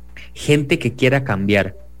 Gente que quiera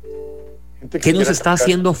cambiar. ¿Qué nos está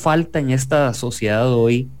haciendo falta en esta sociedad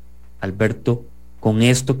hoy, Alberto, con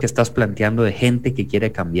esto que estás planteando de gente que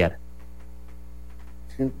quiere cambiar?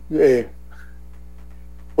 Pues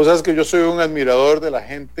sabes que yo soy un admirador de la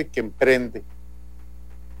gente que emprende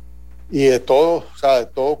y de todo, o sea,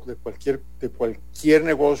 de cualquier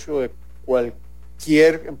negocio, de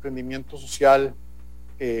cualquier emprendimiento social.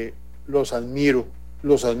 Los admiro,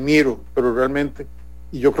 pero realmente,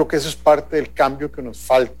 y yo creo que eso es parte del cambio que nos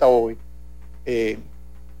falta hoy.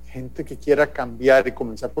 Gente que quiera cambiar y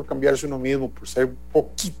comenzar por cambiarse uno mismo, por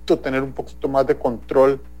tener un poquito más de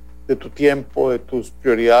control de tu tiempo, de tus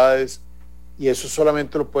prioridades, y eso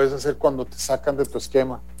solamente lo puedes hacer cuando te sacan de tu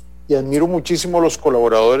esquema. Y admiro muchísimo los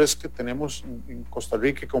colaboradores que tenemos en Costa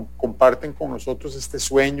Rica que comparten con nosotros este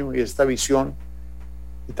sueño y esta visión,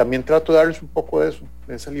 y también trato de darles un poco de eso,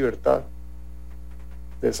 de esa libertad,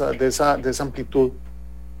 de esa amplitud.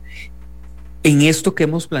 En esto que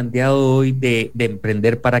hemos planteado hoy de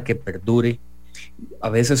emprender para que perdure, a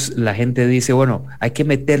veces la gente dice, bueno, hay que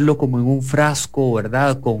meterlo como en un frasco,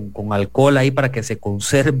 ¿verdad? Con alcohol ahí para que se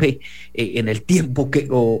conserve en el tiempo,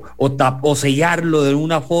 o sellarlo de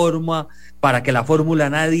una forma para que la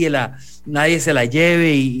fórmula nadie se la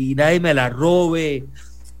lleve y nadie me la robe.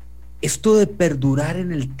 Esto de perdurar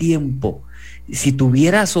en el tiempo, si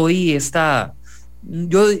tuvieras hoy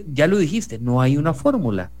ya lo dijiste, no hay una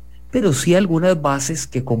fórmula, pero sí algunas bases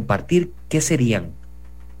que compartir. ¿Qué serían?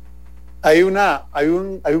 Hay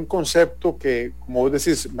un concepto que, como vos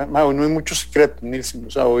decís, no hay mucho secreto, Nilsen. O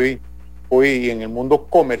sea, hoy en el mundo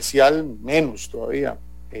comercial menos todavía.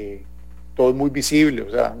 Todo es muy visible,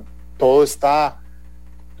 o sea, todo está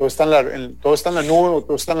en la nube,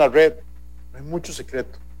 todo está en la red. No hay mucho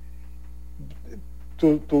secreto.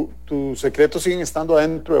 Tus secretos siguen estando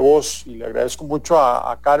adentro de vos, y le agradezco mucho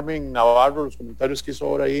a Carmen Navarro los comentarios que hizo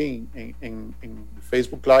ahora ahí en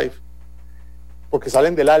Facebook Live, porque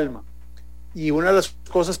salen del alma. Y una de las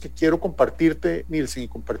cosas que quiero compartirte, Nilsen, y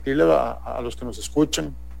compartirle a los que nos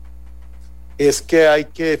escuchan, es que hay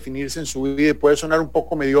que definirse en su vida. Puede sonar un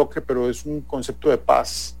poco mediocre, pero es un concepto de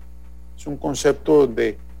paz. Es un concepto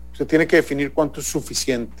donde usted tiene que definir cuánto es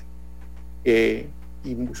suficiente.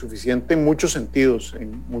 Y suficiente en muchos sentidos,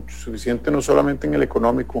 suficiente no solamente en el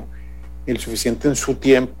económico, el suficiente en su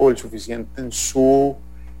tiempo, el suficiente en su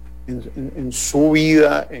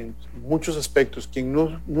vida, en muchos aspectos. Quien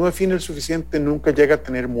no define el suficiente nunca llega a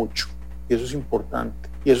tener mucho, y eso es importante,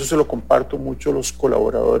 y eso se lo comparto mucho a los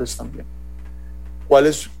colaboradores también. ¿Cuál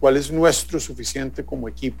es nuestro suficiente como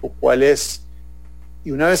equipo? ¿Cuál es? Y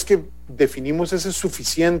una vez que definimos ese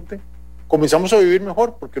suficiente, comenzamos a vivir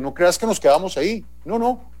mejor, porque no creas que nos quedamos ahí,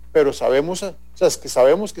 no, pero sabemos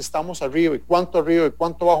que estamos arriba, y cuánto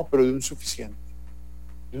abajo, pero de un suficiente,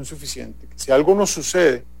 que si algo nos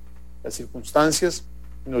sucede, las circunstancias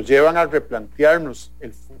nos llevan a replantearnos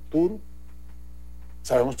el futuro,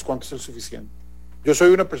 sabemos cuánto es el suficiente. Yo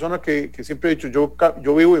soy una persona que siempre he dicho,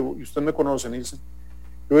 yo vivo, y usted me conoce, Nilsen,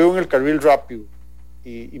 yo vivo en el carril rápido,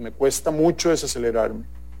 y me cuesta mucho desacelerarme.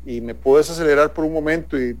 Y me puedo desacelerar por un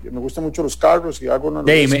momento, y me gustan mucho los carros y hago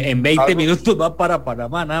una... En 20 minutos va para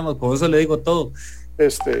Panamá, nada más, con eso le digo todo.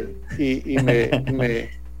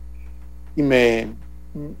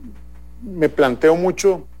 Me planteo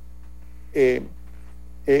mucho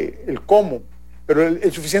el cómo, pero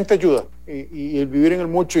el suficiente ayuda, y el vivir en el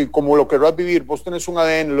mucho, y como lo querrás vivir. Vos tenés un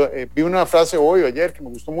ADN. Vi una frase hoy o ayer que me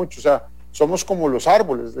gustó mucho, o sea, somos como los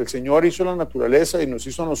árboles. El Señor hizo la naturaleza y nos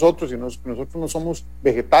hizo a nosotros, y nosotros no somos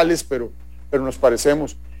vegetales, pero nos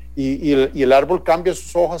parecemos. Y el árbol cambia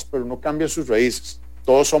sus hojas, pero no cambia sus raíces.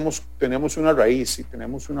 Todos tenemos una raíz, y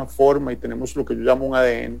tenemos una forma, y tenemos lo que yo llamo un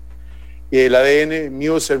ADN. Y el ADN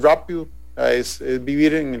mío es ser rápido, es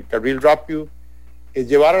vivir en el carril rápido, es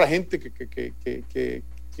llevar a la gente que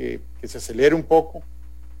se acelere un poco.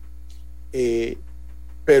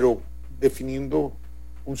 pero definiendo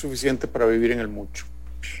un suficiente para vivir en el mucho.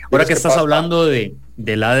 Ahora que estás hablando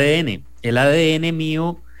del ADN, el ADN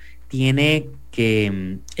mío tiene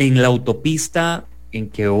que en la autopista en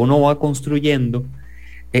que uno va construyendo,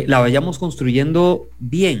 la vayamos construyendo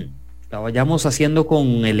bien, la vayamos haciendo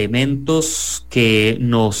con elementos que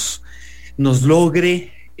nos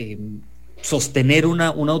logre sostener una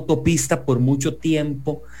autopista por mucho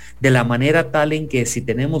tiempo, de la manera tal en que si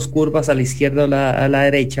tenemos curvas a la izquierda o a la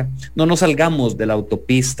derecha, no nos salgamos de la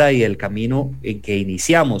autopista y del camino en que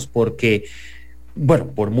iniciamos, porque, bueno,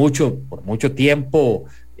 por mucho tiempo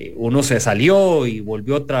uno se salió y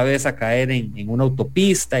volvió otra vez a caer en una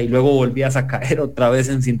autopista y luego volvías a caer otra vez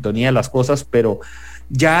en sintonía de las cosas, pero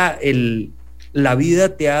ya la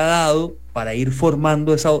vida te ha dado para ir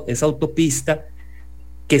formando esa autopista,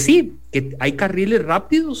 que sí, que hay carriles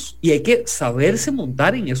rápidos y hay que saberse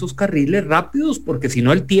montar en esos carriles rápidos, porque si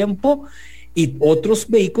no el tiempo y otros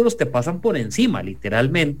vehículos te pasan por encima,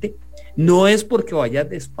 literalmente. No es porque vayas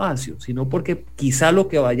despacio, sino porque quizá lo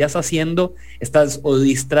que vayas haciendo estás o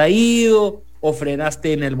distraído, o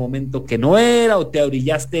frenaste en el momento que no era, o te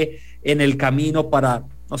orillaste en el camino para,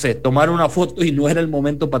 no sé, tomar una foto y no era el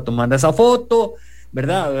momento para tomar esa foto,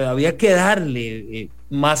 ¿verdad? Había que darle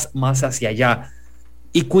más hacia allá.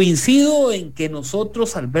 Y coincido en que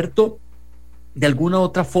nosotros, Alberto, de alguna u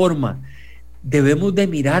otra forma, debemos de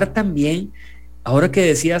mirar también, ahora que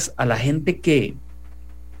decías, a la gente que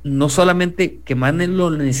no solamente que más lo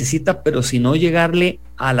necesita, pero sino llegarle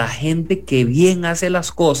a la gente que bien hace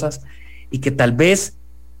las cosas y que tal vez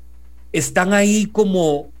están ahí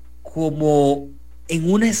como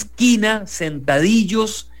en una esquina,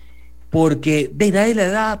 sentadillos, porque de nadie le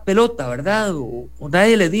da pelota, ¿verdad? O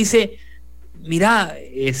nadie le dice, mira,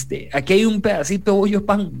 aquí hay un pedacito de bollo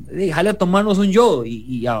pan, déjale a tomarnos un yodo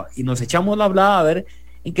y nos echamos la hablada a ver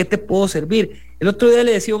en qué te puedo servir. El otro día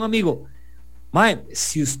le decía a un amigo, mae,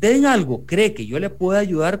 si usted en algo cree que yo le puedo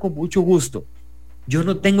ayudar, con mucho gusto. Yo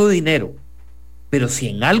no tengo dinero, pero si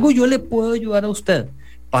en algo yo le puedo ayudar a usted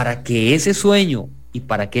para que ese sueño y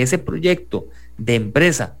para que ese proyecto de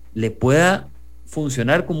empresa le pueda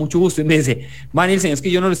funcionar, con mucho gusto. Y me dice, Nielsen, es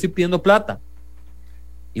que yo no le estoy pidiendo plata.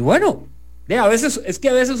 Y bueno, a veces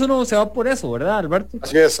uno se va por eso, ¿verdad, Alberto?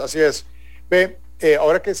 Así es. Ve,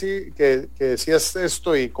 ahora que sí, que decías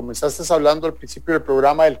esto y comenzaste hablando al principio del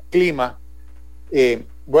programa del clima,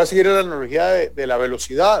 voy a seguir la analogía de la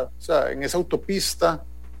velocidad. O sea, en esa autopista,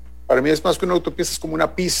 para mí es más que una autopista, es como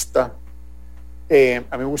una pista.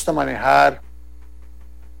 A mí me gusta manejar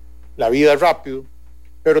la vida rápido,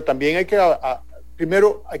 pero también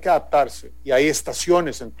primero hay que adaptarse, y hay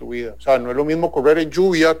estaciones en tu vida. O sea, no es lo mismo correr en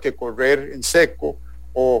lluvia que correr en seco,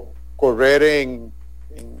 o correr en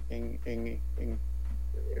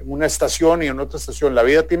una estación y en otra estación. La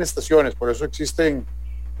vida tiene estaciones, por eso existen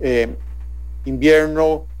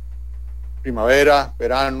invierno, primavera,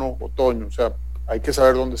 verano, otoño. O sea, hay que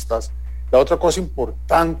saber dónde estás. La otra cosa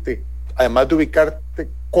importante, además de ubicarte,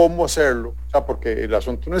 cómo hacerlo. O sea, porque el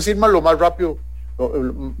asunto no es ir lo más rápido.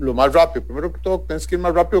 Primero que todo, tienes que ir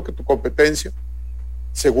más rápido que tu competencia.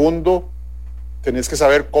 Segundo, tenés que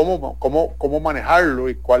saber cómo manejarlo,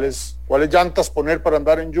 y cuáles llantas poner para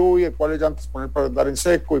andar en lluvia, y cuáles llantas poner para andar en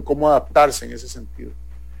seco, y cómo adaptarse en ese sentido.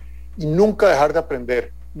 Y nunca dejar de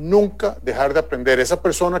aprender. Esa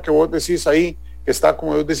persona que vos decís ahí, que está,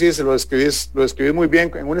 como vos decís, lo describís muy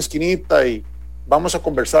bien, en una esquinita, y vamos a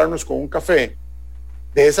conversarnos con un café.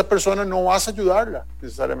 De esa persona no vas a ayudarla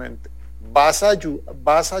necesariamente. Vas a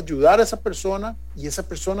ayudar a esa persona, y esa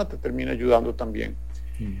persona te termina ayudando también.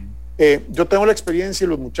 Uh-huh. Yo tengo la experiencia, y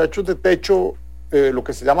los muchachos de techo, lo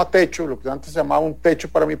que se llama techo, lo que antes se llamaba un techo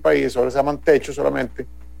para mi país, ahora se llaman techo solamente,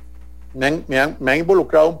 me han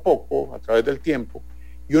involucrado un poco a través del tiempo,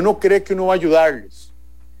 y uno cree que uno va a ayudarles.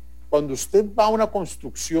 Cuando usted va a una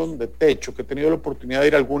construcción de techo, que he tenido la oportunidad de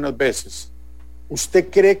ir algunas veces, usted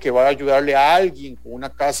cree que va a ayudarle a alguien con una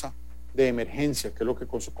casa de emergencia, que es lo que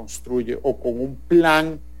se construye, o con un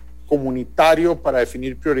plan comunitario para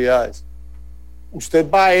definir prioridades. Usted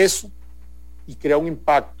va a eso y crea un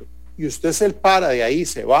impacto, y usted se para de ahí,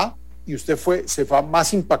 se va, y usted se va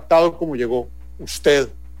más impactado como llegó usted.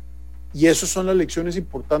 Y esas son las lecciones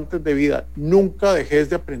importantes de vida. Nunca dejes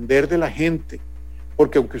de aprender de la gente,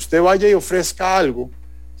 porque aunque usted vaya y ofrezca algo,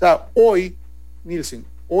 o sea, hoy, Nielsen,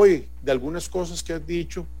 de algunas cosas que has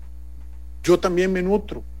dicho, yo también me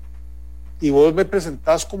nutro, y vos me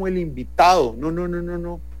presentás como el invitado.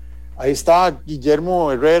 No. Ahí está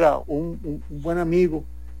Guillermo Herrera, un buen amigo,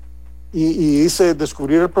 y dice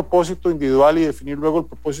descubrir el propósito individual y definir luego el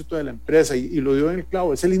propósito de la empresa, y lo dio en el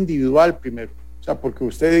clavo. Es el individual primero. O sea, porque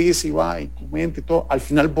usted dice y va y comenta y todo, al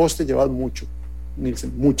final vos te llevas mucho,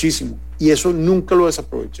 Nielsen, muchísimo. Y eso nunca lo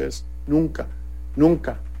desaproveches, nunca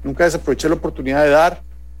desaproveché la oportunidad de dar,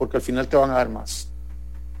 porque al final te van a dar más.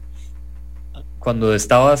 Cuando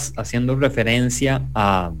estabas haciendo referencia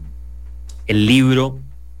a el libro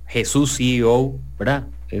Jesús CEO, ¿verdad?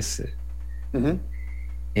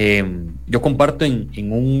 Yo comparto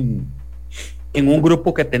en un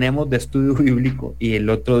grupo que tenemos de estudio bíblico, y el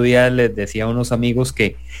otro día les decía a unos amigos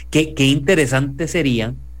que interesante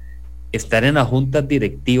sería estar en las juntas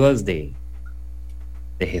directivas de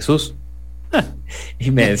Jesús.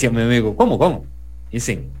 Y me decía mi amigo, ¿cómo?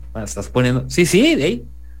 Dicen, estás poniendo, sí,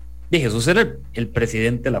 de Jesús era el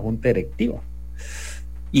presidente de la junta directiva,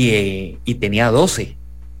 y tenía 12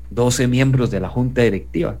 miembros de la junta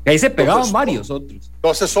directiva, que ahí se pegaban varios otros,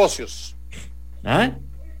 12 socios.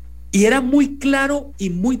 Y era muy claro y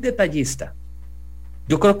muy detallista.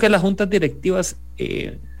 Yo creo que las juntas directivas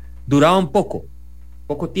duraban poco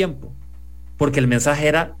tiempo, porque el mensaje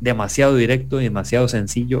era demasiado directo, demasiado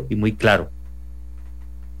sencillo y muy claro.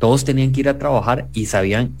 Todos tenían que ir a trabajar y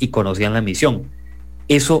sabían y conocían la misión.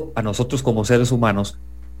 Eso a nosotros como seres humanos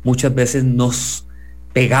muchas veces nos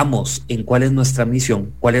pegamos en cuál es nuestra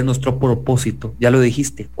misión, cuál es nuestro propósito. Ya lo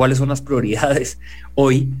dijiste, cuáles son las prioridades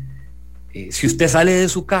hoy. Si usted sale de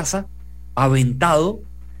su casa aventado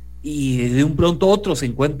y de un pronto a otro se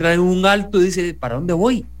encuentra en un alto y dice, ¿para dónde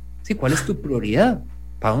voy? Sí, ¿cuál es tu prioridad?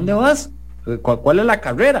 ¿Para dónde vas? ¿Cuál es la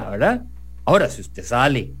carrera, verdad? Ahora, si usted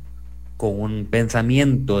sale con un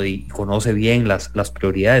pensamiento y conoce bien las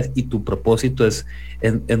prioridades, y tu propósito es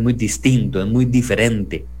muy distinto, es muy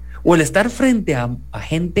diferente, o el estar frente a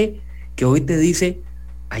gente que hoy te dice,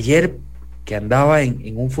 ayer que andaba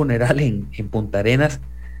en un funeral en Punta Arenas,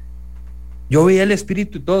 yo veía el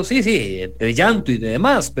espíritu y todo, sí, el llanto y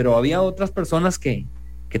demás, pero había otras personas que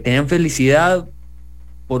tenían felicidad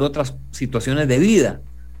por otras situaciones de vida,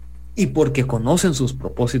 y porque conocen sus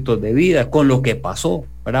propósitos de vida, con lo que pasó,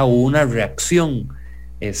 ¿verdad? Hubo una reacción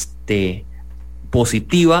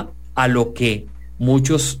positiva a lo que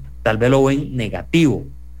muchos tal vez lo ven negativo.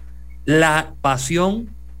 La pasión,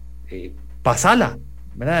 pasala,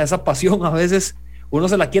 ¿verdad? Esa pasión a veces uno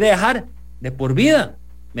se la quiere dejar de por vida,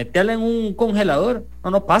 meterla en un congelador.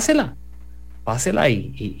 No, pásela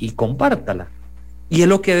y compártala. Y es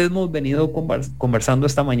lo que hemos venido conversando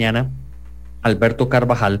esta mañana, Alberto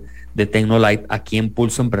Carvajal de Tecnolight, aquí en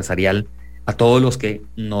Pulso Empresarial, a todos los que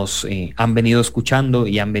nos han venido escuchando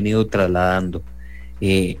y han venido trasladando.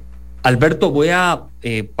 Alberto,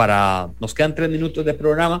 nos quedan 3 minutos de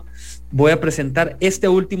programa, voy a presentar este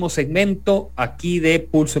último segmento aquí de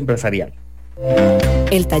Pulso Empresarial.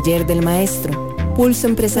 El taller del maestro, Pulso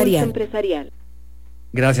Empresarial.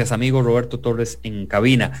 Gracias, amigo Roberto Torres en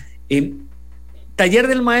cabina. Taller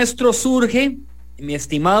del maestro surge, mi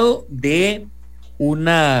estimado, de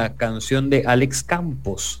una canción de Alex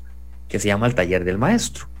Campos que se llama El Taller del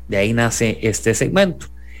Maestro. De ahí nace este segmento.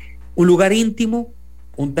 Un lugar íntimo,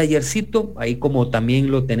 un tallercito, ahí como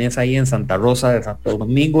también lo tenés ahí en Santa Rosa de Santo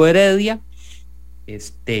Domingo, Heredia,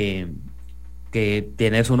 que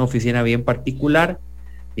tienes una oficina bien particular,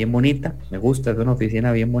 bien bonita, me gusta, es una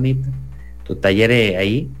oficina bien bonita, tu taller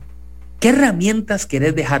ahí. ¿Qué herramientas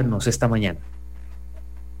querés dejarnos esta mañana?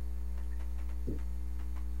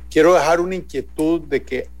 Quiero dejar una inquietud de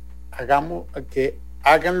que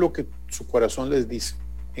hagan lo que su corazón les dice,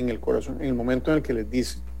 en el momento en el que les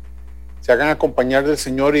dice. Se hagan acompañar del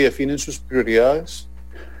Señor y definen sus prioridades,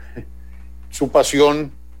 su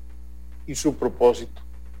pasión y su propósito.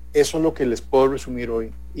 Eso es lo que les puedo resumir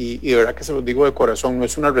hoy. Y de verdad que se los digo de corazón, no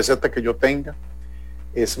es una receta que yo tenga,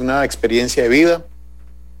 es una experiencia de vida,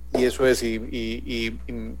 y eso es, y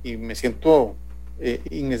me siento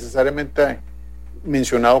innecesariamente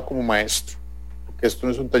mencionado como maestro, porque esto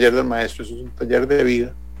no es un taller del maestro, eso es un taller de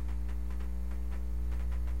vida.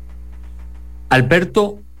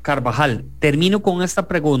 Alberto Carvajal, termino con esta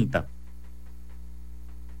pregunta.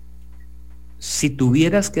 Si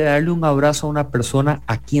tuvieras que darle un abrazo a una persona,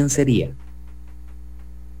 ¿a quién sería?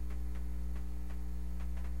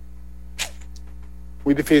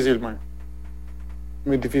 Muy difícil, man.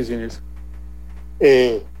 Muy difícil eso.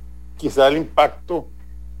 Quizá el impacto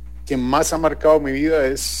que más ha marcado mi vida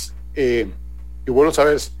es, y vos lo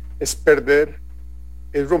sabes, es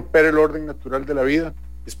romper el orden natural de la vida,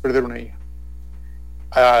 es perder una hija.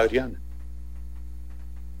 A Adriana.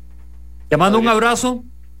 Te mando un abrazo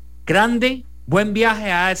grande, buen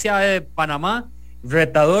viaje a ese Panamá,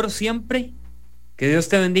 retador siempre. Que Dios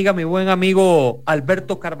te bendiga, mi buen amigo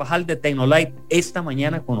Alberto Carvajal de Tecnolight, esta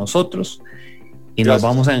mañana con nosotros. Y nos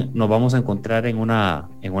vamos a encontrar en una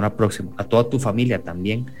próxima. A toda tu familia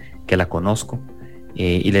también, que la conozco,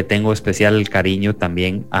 y le tengo especial cariño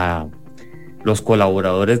también a los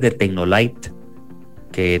colaboradores de Tecnolite,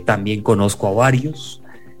 que también conozco a varios,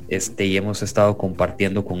 y hemos estado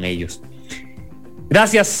compartiendo con ellos.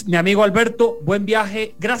 Gracias, mi amigo Alberto, buen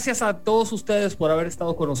viaje. Gracias a todos ustedes por haber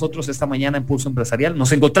estado con nosotros esta mañana en Pulso Empresarial.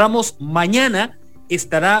 Nos encontramos mañana.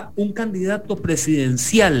 Estará un candidato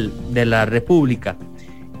presidencial de la República,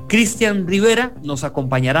 Cristian Rivera, nos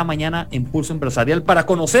acompañará mañana en Pulso Empresarial para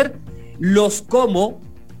conocer cómo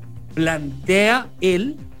plantea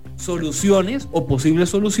él soluciones o posibles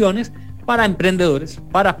soluciones para emprendedores,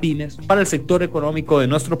 para pymes, para el sector económico de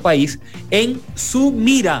nuestro país. En su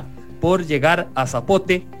mira por llegar a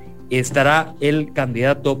Zapote estará el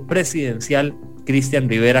candidato presidencial Cristian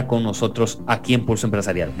Rivera con nosotros aquí en Pulso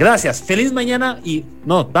Empresarial. Gracias, feliz mañana y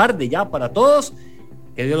tarde ya para todos.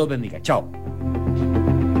 Que Dios los bendiga. Chao.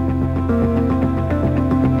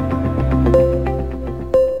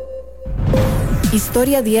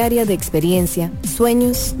 Historia diaria de experiencia,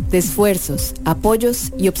 sueños, de esfuerzos,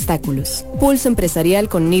 apoyos y obstáculos. Pulso Empresarial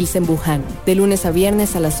con Nilsen Buján, de lunes a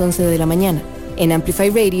viernes a las 11 de la mañana, en Amplify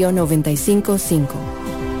Radio 95.5.